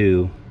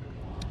 22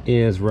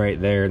 is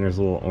right there, and there's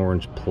a little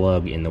orange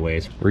plug in the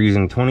way. So we're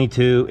using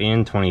 22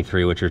 and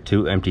 23, which are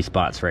two empty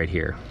spots right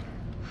here.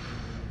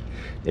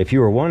 If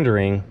you were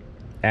wondering,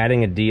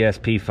 adding a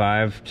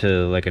DSP5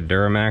 to like a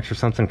Duramax or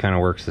something kind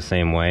of works the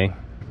same way.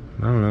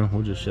 I don't know,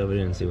 we'll just shove it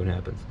in and see what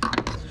happens.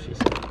 She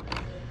said.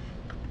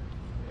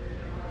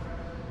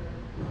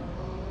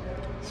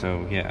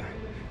 So yeah,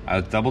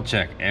 I'll double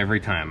check every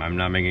time. I'm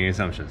not making any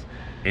assumptions.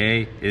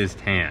 A is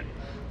tan.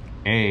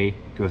 A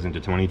goes into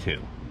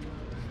 22.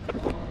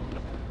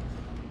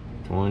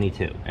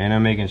 22. And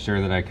I'm making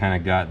sure that I kind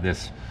of got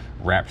this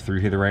wrapped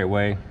through here the right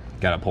way.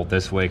 Got it pulled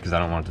this way because I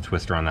don't want it to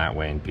twist around that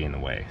way and be in the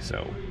way.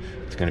 So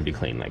it's going to be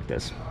clean like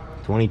this.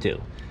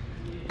 22.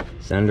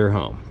 Send her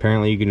home.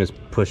 Apparently you can just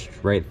push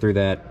right through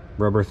that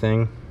rubber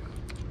thing.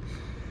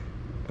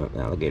 Oh, the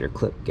alligator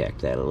clip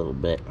gacked that a little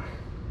bit.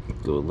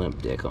 Go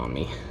limp dick on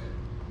me.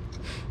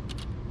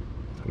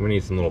 We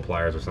need some little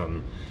pliers or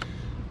something.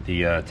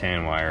 The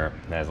tan wire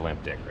has a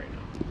limp dick right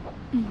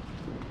now.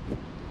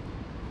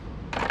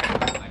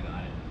 I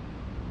got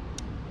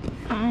it.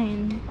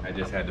 Fine. I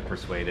just had to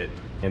persuade it.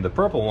 And the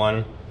purple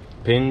one,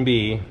 pin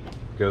B,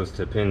 goes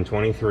to pin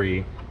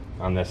 23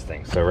 on this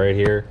thing. So right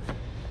here,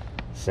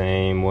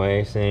 same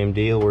way, same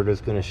deal. We're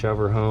just gonna shove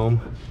her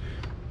home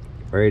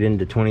right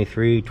into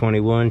 23,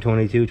 21,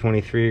 22,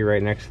 23,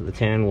 right next to the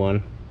tan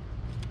one.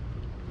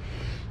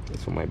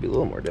 This one might be a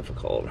little more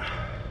difficult.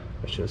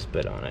 I should have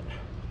spit on it.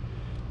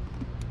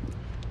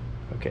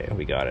 Okay,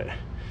 we got it.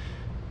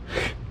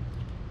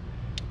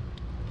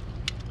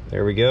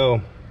 There we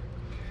go.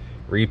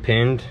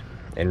 Repinned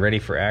and ready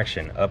for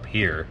action up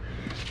here.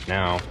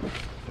 Now,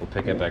 we'll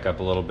pick it back up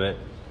a little bit,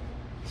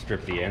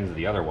 strip the ends of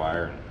the other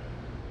wire, and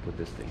put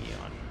this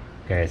thingy on.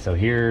 Okay, so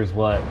here's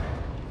what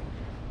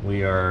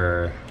we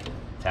are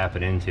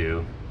tapping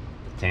into,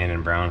 the tan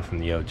and brown from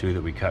the O2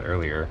 that we cut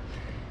earlier.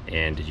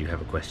 And did you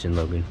have a question,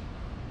 Logan?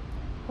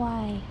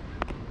 Why?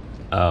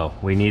 Oh,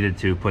 we needed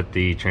to put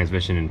the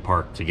transmission in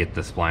park to get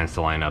the splines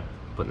to line up,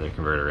 putting the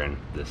converter in.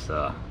 This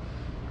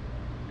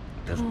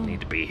doesn't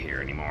need to be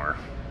here anymore.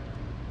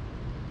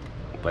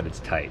 but it's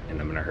tight and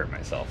I'm gonna hurt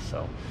myself.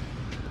 So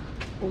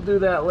we'll do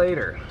that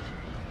later.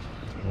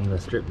 I'm gonna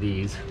strip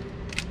these.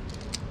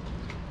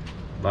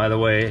 By the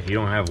way, if you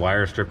don't have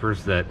wire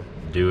strippers that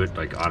do it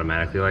like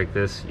automatically like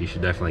this, you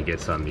should definitely get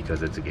some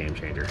because it's a game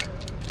changer.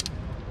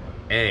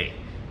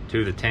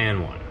 To the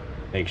tan one,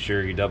 make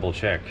sure you double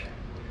check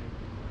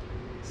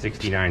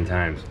 69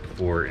 times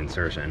before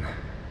insertion.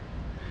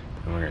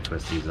 And we're gonna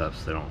twist these up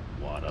so they don't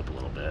wad up a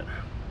little bit.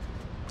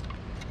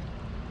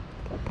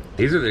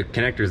 These are the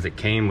connectors that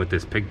came with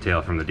this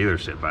pigtail from the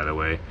dealership, by the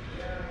way,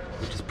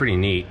 which is pretty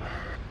neat.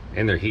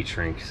 And they're heat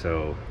shrink,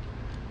 so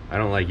I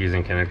don't like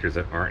using connectors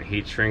that aren't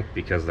heat shrink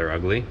because they're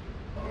ugly.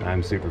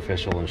 I'm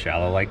superficial and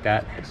shallow like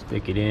that.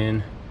 Stick it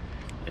in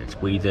and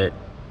squeeze it.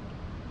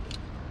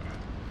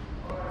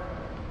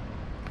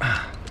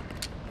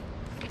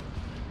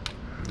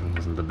 It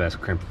wasn't the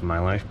best crimp of my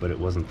life, but it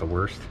wasn't the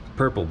worst.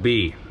 Purple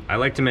B. I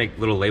like to make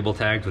little label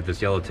tags with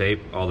this yellow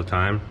tape all the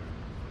time,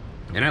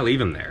 and I leave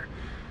them there.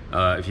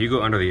 If you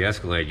go under the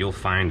Escalade, you'll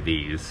find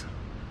these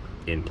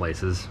in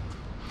places.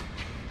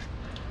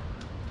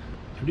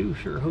 I do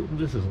sure hope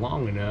this is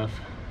long enough.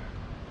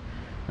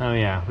 Oh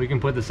yeah, we can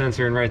put the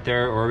sensor in right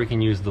there, or we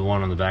can use the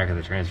one on the back of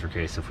the transfer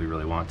case if we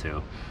really want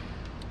to.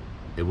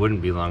 It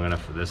wouldn't be long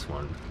enough for this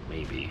one,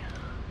 maybe.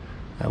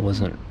 That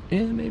wasn't,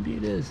 yeah, maybe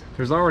it is.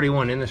 There's already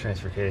one in the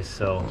transfer case,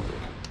 so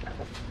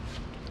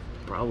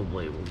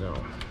probably will go.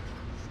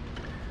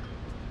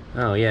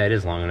 Oh yeah, it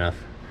is long enough.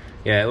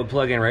 Yeah, it would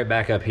plug in right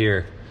back up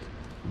here,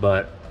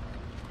 but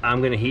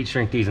I'm gonna heat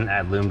shrink these and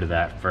add lume to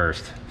that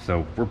first.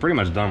 So we're pretty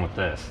much done with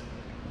this.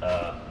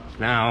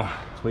 Now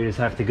we just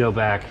have to go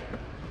back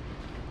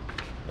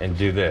and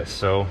do this.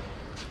 So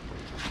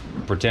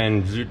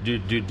pretend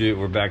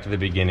we're back to the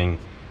beginning.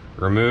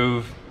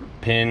 Remove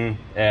pin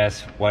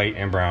S, white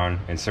and brown,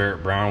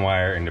 insert brown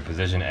wire into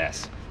position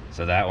S.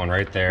 So that one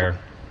right there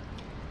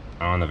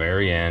on the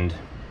very end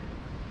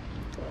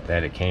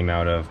that it came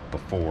out of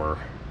before.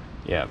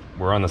 Yeah,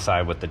 we're on the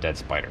side with the dead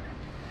spider.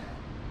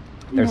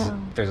 There's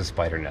a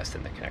spider nest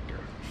in the connector.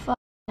 Fuck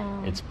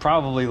no. It's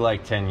probably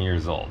like 10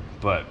 years old,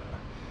 but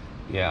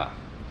yeah.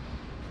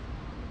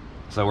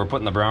 So we're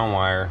putting the brown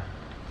wire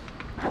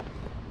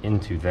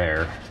into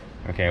there.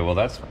 Okay, well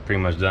that's pretty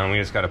much done. We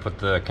just got to put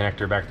the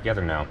connector back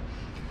together now.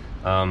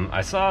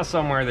 I saw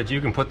somewhere that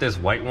you can put this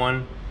white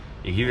one,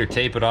 you can either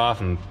tape it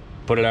off and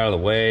put it out of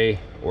the way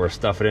or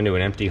stuff it into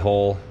an empty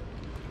hole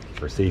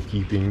for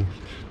safekeeping,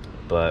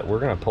 but we're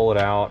gonna pull it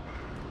out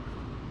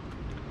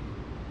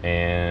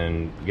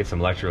and get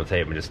some electrical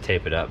tape and just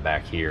tape it up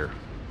back here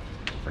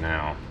for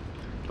now.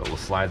 But we'll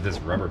slide this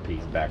rubber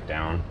piece back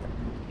down.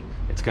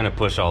 It's gonna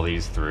push all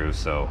these through,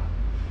 so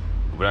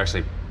it would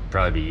actually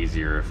probably be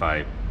easier if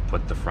I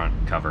put the front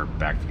cover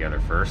back together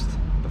first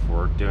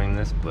before doing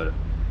this, but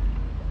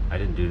I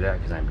didn't do that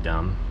because I'm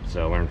dumb.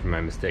 So I learned from my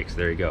mistakes.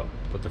 There you go.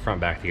 Put the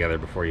front back together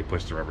before you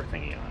push the rubber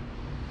thingy on.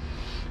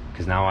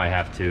 Because now I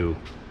have to,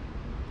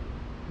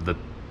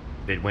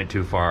 it went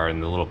too far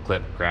and the little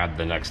clip grabbed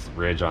the next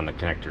ridge on the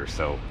connector,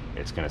 so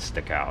it's gonna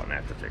stick out and I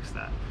have to fix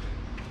that.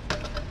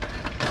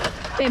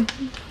 Babe.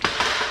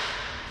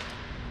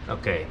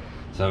 Okay,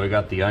 so we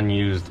got the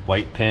unused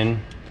white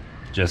pin,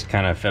 just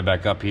kind of fed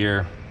back up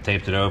here,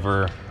 taped it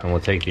over, and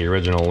we'll take the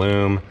original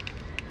lume,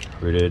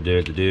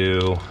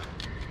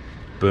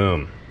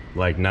 boom,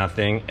 like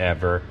nothing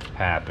ever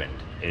happened.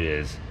 It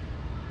is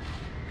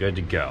good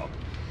to go.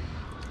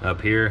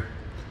 Up here,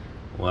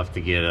 we'll have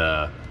to get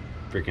a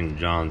freaking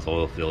John's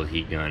oil filled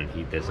heat gun and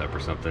heat this up or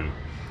something.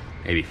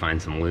 Maybe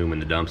find some lume in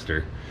the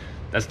dumpster.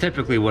 That's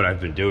typically what I've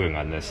been doing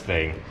on this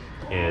thing,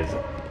 is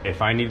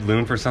if I need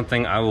lume for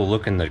something, I will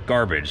look in the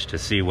garbage to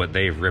see what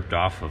they've ripped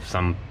off of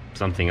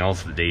something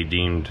else that they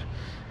deemed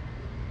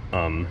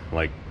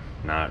like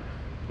not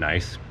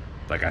nice.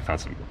 Like I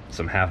found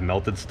some half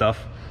melted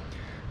stuff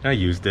and I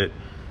used it.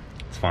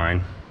 It's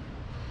fine.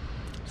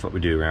 That's what we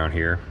do around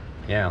here.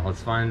 Yeah,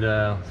 let's get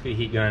a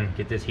heat gun,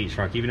 get this heat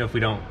shrunk. Even if we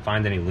don't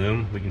find any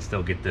lume, we can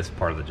still get this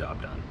part of the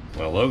job done.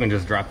 Well, Logan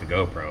just dropped the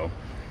GoPro.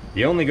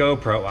 The only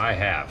GoPro I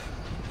have.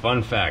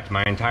 Fun fact,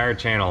 my entire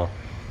channel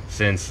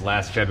since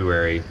last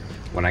February,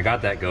 when I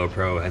got that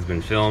GoPro, has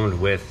been filmed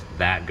with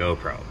that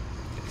GoPro.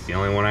 It's the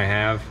only one I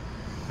have.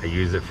 I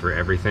use it for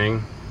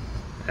everything.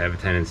 I have a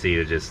tendency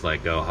to just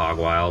like go hog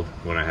wild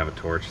when I have a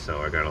torch,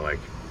 so I gotta like,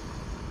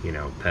 you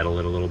know, pedal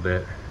it a little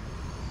bit.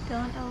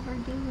 Don't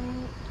overdo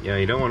it. Yeah,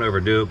 you don't want to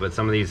overdo it, but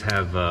some of these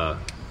have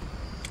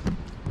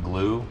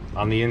glue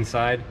on the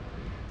inside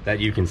that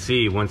you can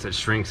see once it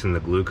shrinks and the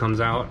glue comes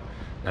out.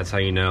 That's how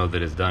you know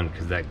that it's done,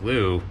 because that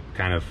glue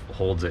kind of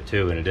holds it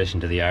too, in addition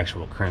to the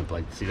actual crimp.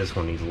 Like, see, this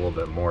one needs a little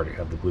bit more to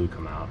have the glue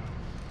come out.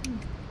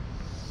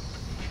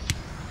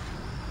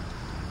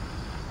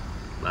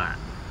 That.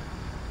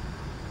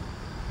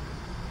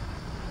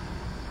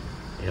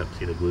 Yep,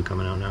 see the glue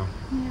coming out now?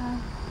 Yeah.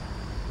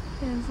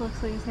 It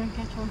looks like it's gonna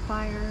catch on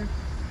fire.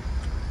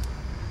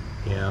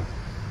 Yeah,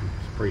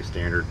 it's pretty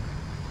standard.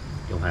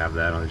 You'll have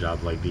that on a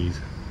job like these.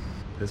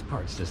 This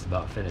part's just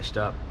about finished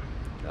up.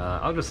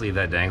 I'll just leave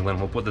that dangling.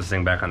 We'll put this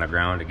thing back on the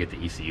ground to get the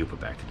ECU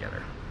put back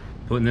together.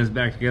 Putting this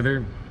back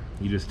together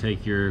you just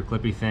take your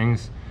clippy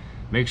things,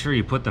 make sure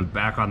you put them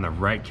back on the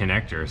right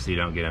connector so you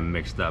don't get them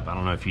mixed up. I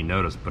don't know if you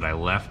noticed, but I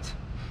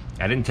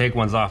didn't take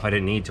ones off, I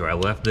didn't need to. I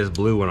left this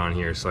blue one on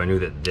here so I knew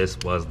that this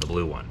was the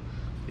blue one.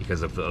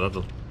 Because of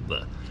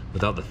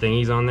without the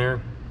thingies on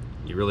there,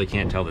 you really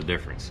can't tell the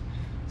difference.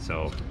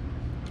 So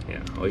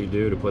yeah, all you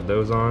do to put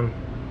those on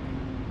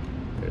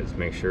is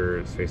make sure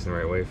it's facing the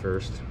right way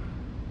first.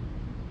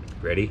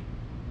 Ready?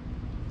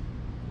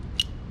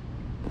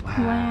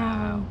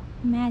 Wow,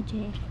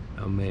 magic.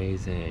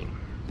 Amazing.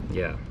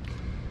 Yeah.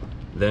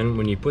 Then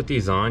when you put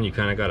these on, you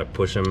kind of got to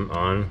push them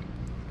on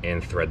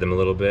and thread them a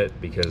little bit,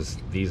 because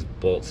these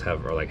bolts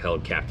are like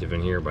held captive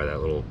in here by that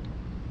little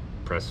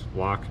press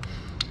lock.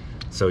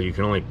 So you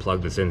can only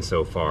plug this in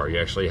so far. You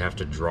actually have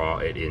to draw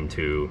it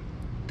into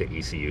the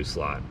ECU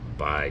slot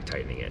by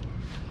tightening it.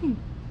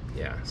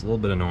 Yeah, it's a little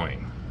bit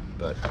annoying,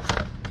 but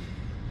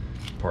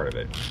part of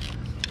it.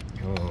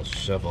 I'll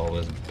shove all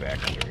this back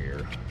under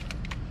here.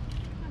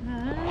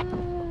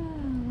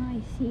 Oh, I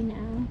see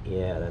now.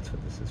 Yeah, that's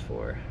what this is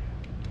for.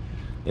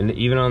 And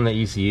even on the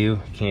ECU,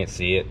 you can't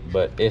see it,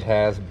 but it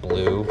has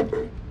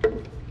blue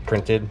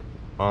printed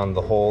on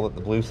the hole that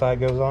the blue side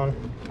goes on.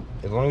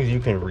 As long as you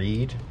can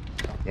read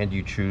and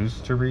you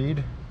choose to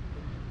read,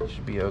 it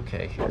should be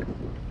okay here.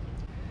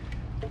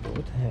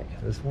 What the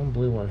heck? This one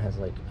blue one has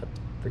like a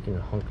freaking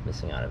hunk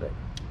missing out of it.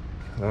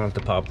 I'll have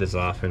to pop this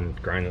off and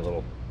grind the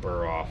little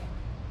burr off.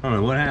 I don't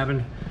know what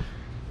happened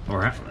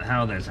or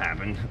how this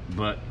happened,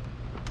 but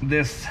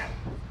this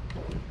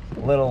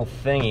little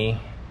thingy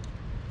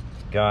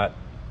got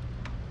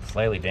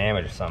slightly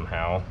damaged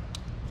somehow,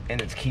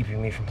 and it's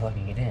keeping me from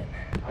plugging it in.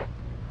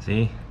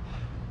 See?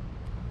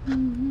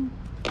 I'm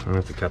gonna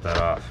have to cut that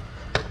off.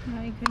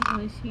 I couldn't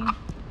really see.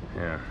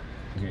 Yeah.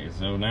 Okay,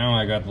 so now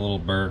I got the little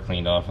burr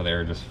cleaned off of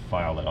there, just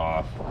filed it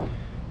off.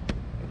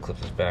 Clip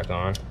this back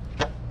on.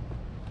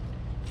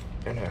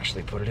 And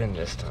actually put it in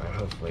this time.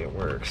 Hopefully it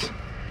works.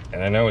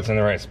 And I know it's in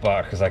the right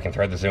spot because I can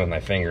thread this in with my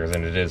fingers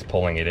and it is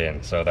pulling it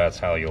in. So that's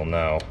how you'll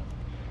know.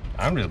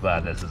 I'm just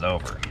glad this is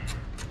over.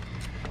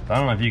 I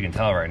don't know if you can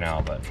tell right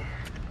now, but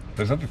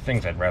there's other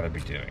things I'd rather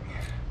be doing.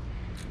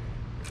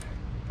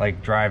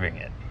 Like driving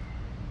it.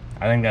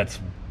 I think that's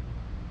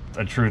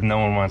a truth no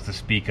one wants to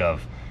speak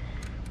of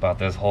about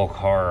this whole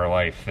car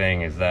life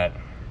thing, is that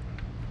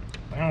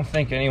I don't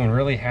think anyone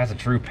really has a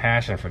true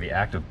passion for the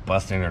act of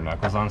busting their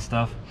knuckles on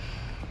stuff.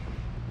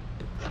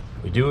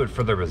 We do it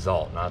for the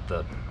result, not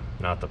the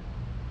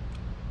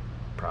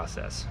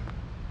process.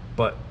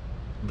 But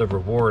the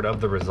reward of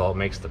the result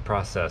makes the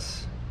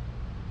process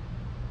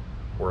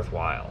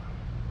worthwhile.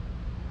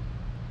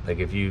 Like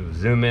if you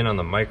zoom in on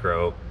the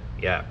micro,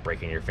 yeah,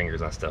 breaking your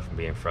fingers on stuff and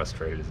being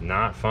frustrated is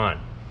not fun.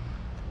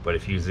 But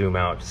if you zoom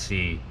out to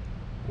see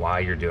why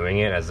you're doing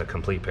it as a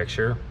complete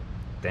picture,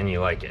 then you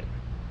like it.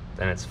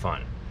 Then it's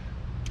fun.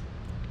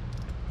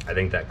 I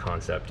think that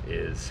concept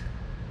is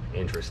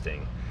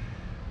interesting.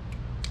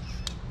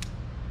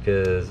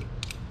 Because,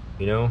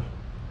 you know,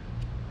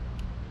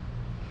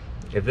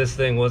 if this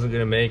thing wasn't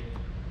gonna make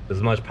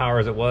as much power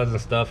as it was and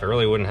stuff, I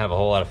really wouldn't have a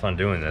whole lot of fun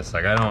doing this.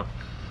 Like I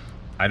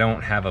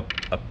don't have a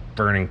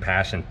burning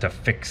passion to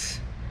fix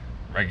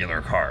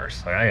regular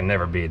cars. Like I can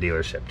never be a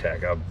dealership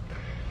tech.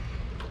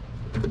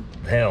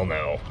 Hell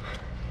no.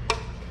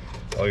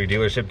 All your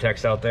dealership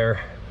techs out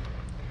there,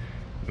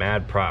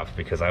 mad props,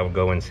 because I would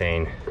go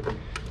insane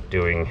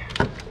doing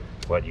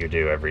what you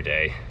do every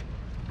day.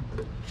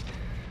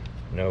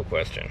 No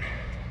question.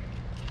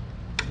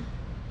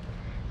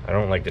 I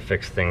don't like to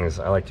fix things,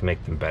 I like to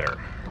make them better.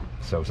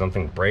 So if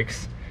something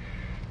breaks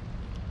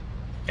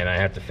and I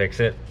have to fix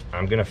it,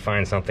 I'm gonna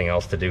find something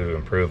else to do to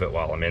improve it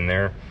while I'm in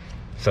there,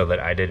 so that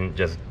I didn't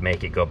just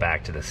make it go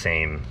back to the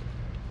same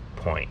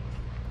point.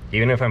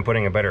 Even if I'm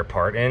putting a better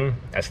part in,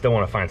 I still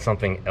want to find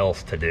something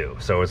else to do.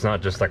 So it's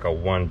not just like a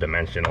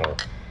one-dimensional,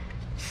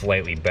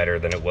 slightly better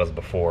than it was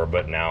before,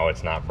 but now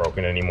it's not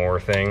broken anymore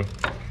thing.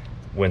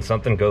 When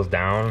something goes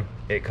down,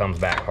 it comes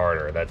back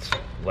harder. That's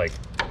like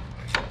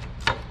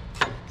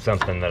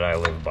something that I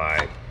live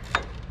by.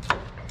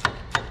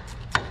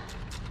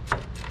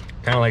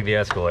 Kind of like the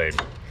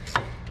Escalade.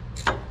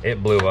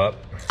 It blew up.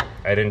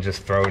 I didn't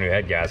just throw a new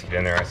head gasket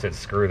in there. I said,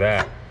 screw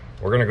that.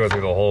 We're gonna go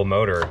through the whole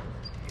motor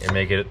and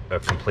make it a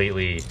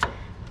completely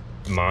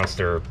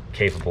monster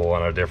capable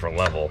on a different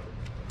level,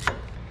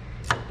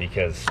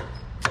 because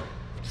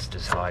it's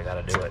just how I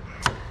gotta do it.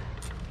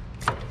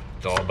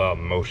 It's all about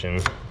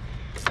motion,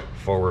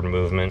 forward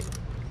movement,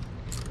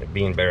 and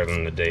being better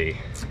than the day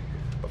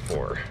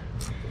before.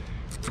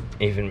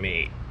 Even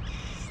me,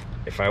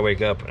 if I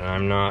wake up and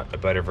I'm not a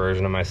better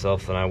version of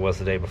myself than I was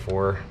the day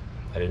before,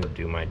 I didn't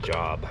do my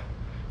job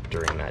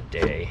during that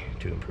day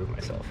to improve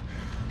myself.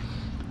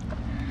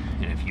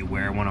 And if you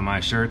wear one of my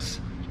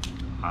shirts,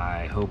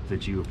 I hope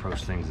that you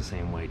approach things the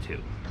same way too.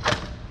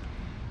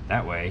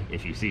 That way,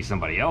 if you see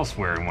somebody else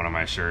wearing one of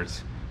my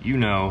shirts, you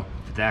know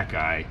that that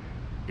guy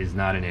is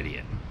not an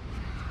idiot.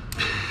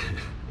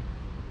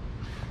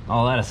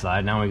 All that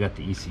aside, now we got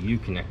the ECU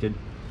connected.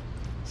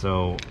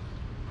 So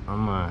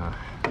I'm gonna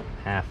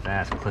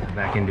half-ass clip it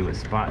back into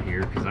its spot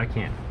here, because I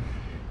can't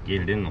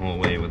get it in the whole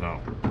way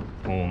without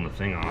pulling the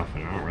thing off,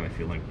 and I don't really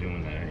feel like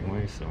doing that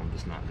anyway, so I'm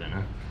just not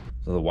gonna.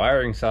 So the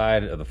wiring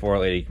side of the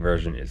 480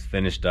 conversion is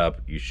finished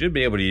up. You should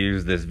be able to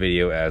use this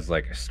video as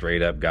like a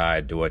straight up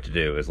guide to what to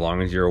do, as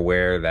long as you're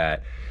aware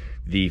that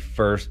the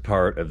first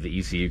part of the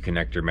ECU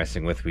connector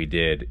messing with we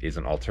did is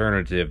an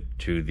alternative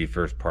to the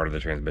first part of the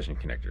transmission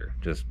connector.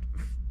 Just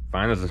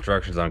find those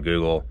instructions on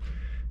Google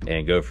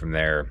and go from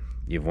there.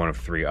 You have one of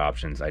 3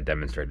 options. I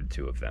demonstrated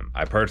 2 of them.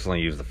 I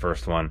personally use the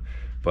first one,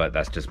 but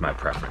that's just my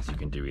preference. You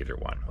can do either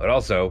one. But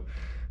also,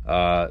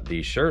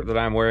 the shirt that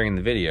I'm wearing in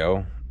the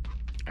video,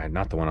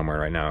 not the one I'm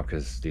wearing right now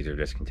because these are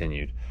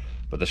discontinued,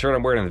 but the shirt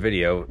I'm wearing in the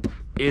video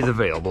is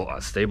available at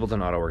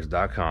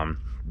StapletonAutoworks.com.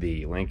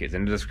 The link is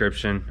in the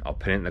description. I'll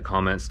pin it in the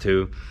comments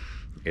too.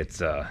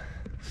 It's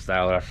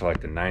styled after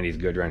like the 90s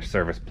Good Wrench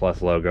Service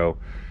Plus logo.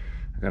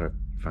 I gotta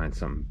find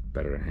something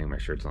better to hang my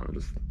shirts on than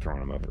just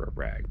throwing them over a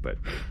rag. But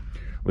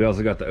we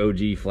also got the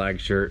OG flag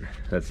shirt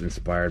that's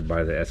inspired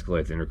by the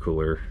Escalade's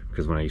intercooler,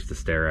 because when I used to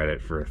stare at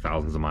it for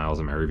thousands of miles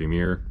in my rearview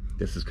mirror,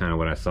 this is kind of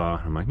what I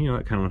saw. I'm like, you know,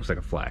 it kind of looks like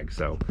a flag.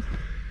 So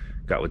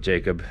got with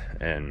Jacob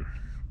and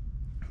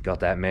got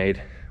that made.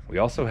 We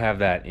also have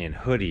that in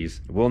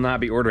hoodies. We'll not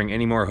be ordering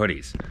any more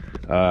hoodies.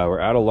 We're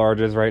out of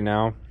larges right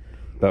now,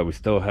 but we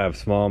still have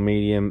small,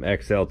 medium,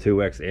 XL,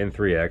 2X, and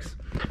 3X.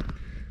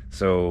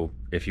 So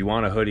if you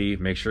want a hoodie,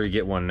 make sure you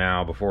get one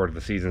now before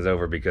the season's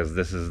over, because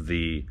this is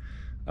the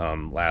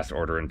last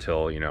order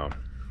until, you know,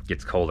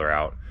 gets colder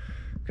out,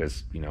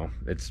 because, you know,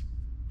 it's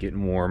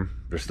getting warm.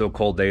 There's still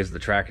cold days at the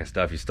track and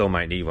stuff. You still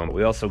might need one. But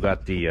we also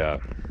got the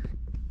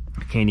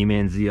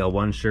Candyman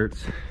ZL1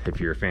 shirts. If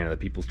you're a fan of the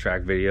People's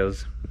Track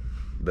videos,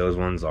 those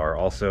ones are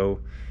also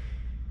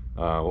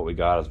what we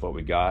got is what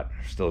we got.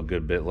 Still a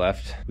good bit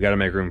left. We got to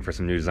make room for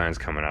some new designs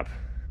coming up.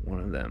 One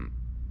of them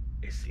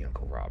is the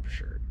Uncle Rob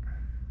shirt.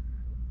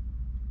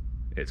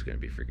 It's gonna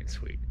be freaking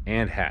sweet.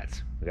 And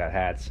hats. We got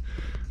hats.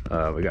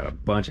 We got a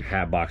bunch of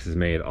hat boxes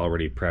made,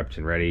 already prepped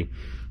and ready.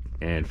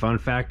 And fun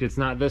fact, it's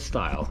not this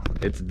style.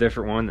 It's a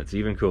different one that's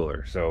even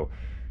cooler. So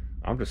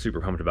I'm just super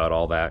pumped about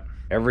all that.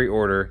 Every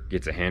order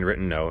gets a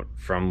handwritten note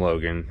from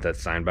Logan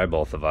that's signed by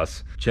both of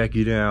us. Check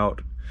it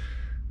out.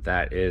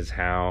 That is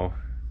how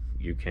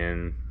you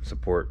can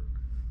support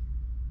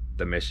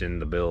the mission,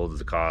 the builds,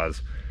 the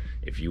cause.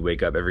 If you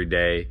wake up every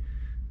day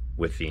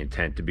with the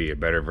intent to be a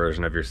better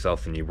version of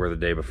yourself than you were the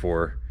day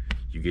before,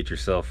 you get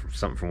yourself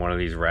something from one of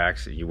these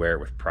racks and you wear it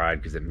with pride,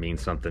 because it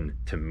means something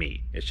to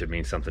me. It should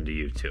mean something to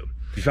you too.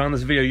 If you found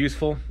this video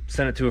useful,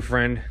 send it to a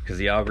friend, because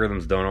the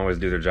algorithms don't always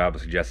do their job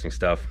of suggesting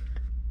stuff.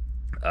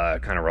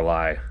 Kind of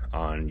rely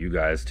on you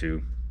guys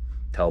to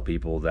tell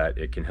people that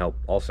it can help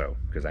also,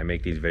 because I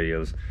make these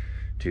videos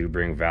to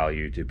bring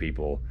value to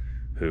people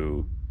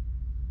who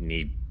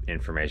need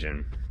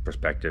information,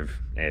 perspective,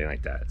 anything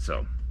like that.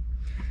 So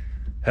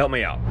help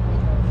me out.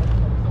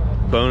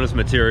 Bonus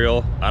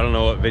material. I don't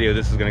know what video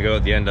this is gonna go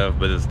at the end of,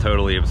 but it's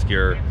totally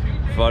obscure.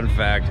 Fun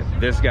fact,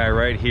 this guy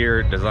right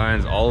here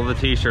designs all of the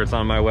t-shirts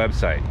on my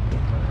website.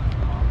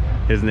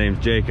 His name's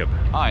Jacob.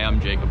 Hi, I'm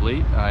Jacob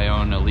Leet. I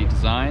own Elite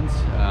Designs.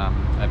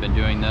 I've been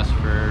doing this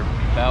for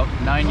about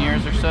 9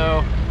 years or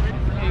so.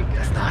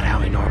 That's not how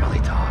he normally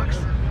talks.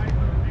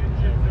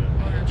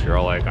 You're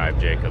all like, I'm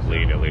Jacob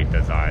Leet, Elite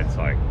Designs.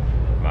 Like,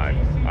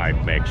 I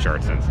make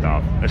shirts and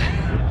stuff.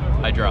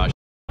 I draw.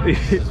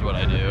 This is what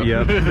I do.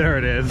 Yep, there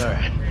it is. All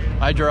right.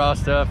 I draw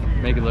stuff,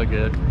 make it look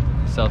good,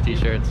 sell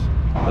t-shirts.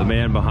 The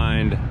man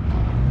behind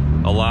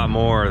a lot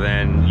more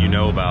than you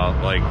know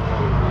about. Like,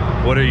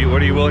 what are you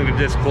willing to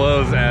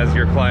disclose as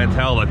your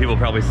clientele that people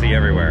probably see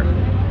everywhere?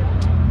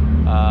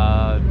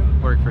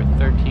 Work for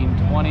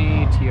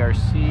 1320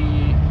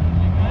 TRC.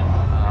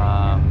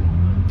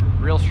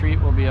 Real Street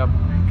will be up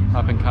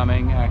and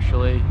coming,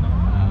 actually.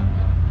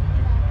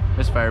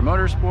 Misfire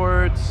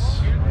Motorsports,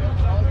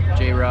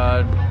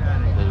 J-Rod.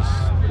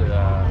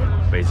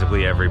 There's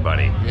basically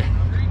everybody.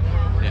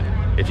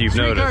 Yeah. If you've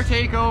Streetcar noticed.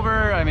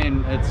 Takeover. I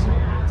mean,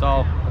 it's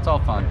all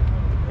fun.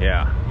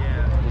 Yeah.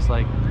 Just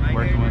like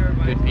working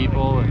with good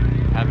people and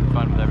having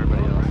fun with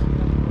everybody else.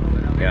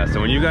 Yeah.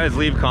 So when you guys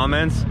leave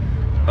comments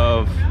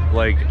of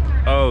like,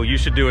 oh, you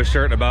should do a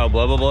shirt about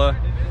blah blah blah,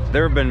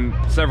 there have been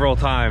several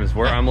times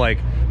where I'm like,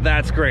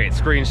 that's great,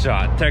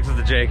 screenshot, text it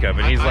to Jacob,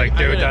 and he's like,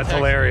 dude, that's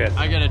hilarious.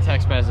 I get a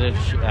text message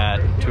at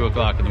 2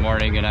 o'clock in the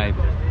morning, and I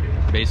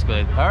basically,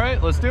 all right,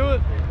 let's do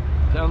it.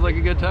 Sounds like a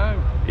good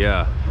time.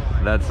 Yeah,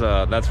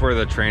 that's where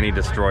the Tranny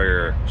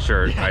Destroyer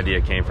shirt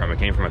idea came from. It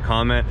came from a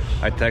comment.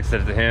 I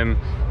texted it to him.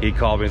 He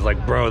called me. He's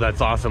like, bro,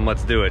 that's awesome.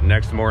 Let's do it.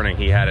 Next morning,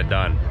 he had it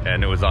done,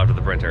 and it was off to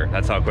the printer.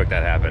 That's how quick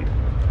that happened.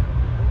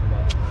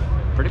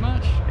 Pretty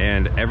much.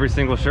 And every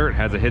single shirt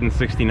has a hidden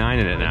 69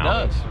 in it now.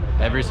 It does.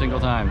 Every single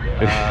time.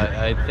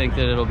 I think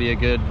that it'll be a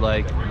good,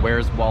 like,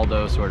 where's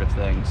Waldo sort of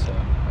thing. So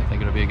I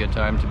think it'll be a good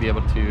time to be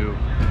able to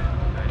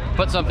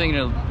put something in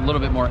a little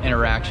bit more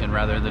interaction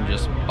rather than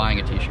just buying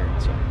a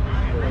t-shirt. So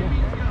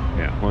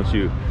yeah, why don't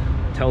you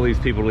tell these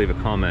people to leave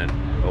a comment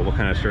about what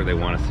kind of shirt they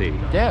want to see.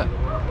 Yeah,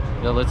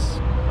 let's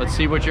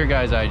see what your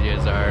guys'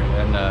 ideas are,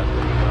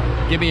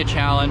 and give me a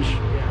challenge,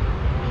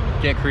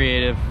 get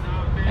creative,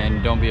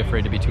 and don't be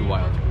afraid to be too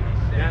wild.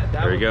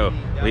 There you go.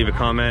 Leave a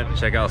comment.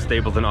 Check out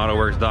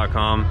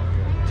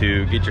staplesonautoworks.com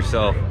to get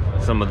yourself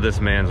some of this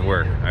man's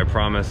work. I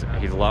promise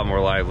he's a lot more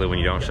lively when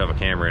you don't shove a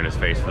camera in his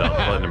face without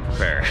letting him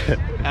prepare.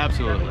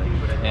 Absolutely.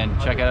 And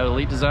check out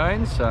Elite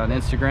Designs on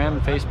Instagram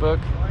and Facebook.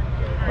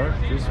 Or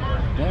just,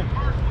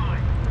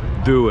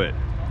 yeah. Do it.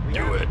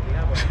 Do it.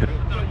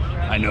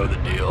 I know the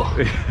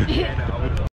deal.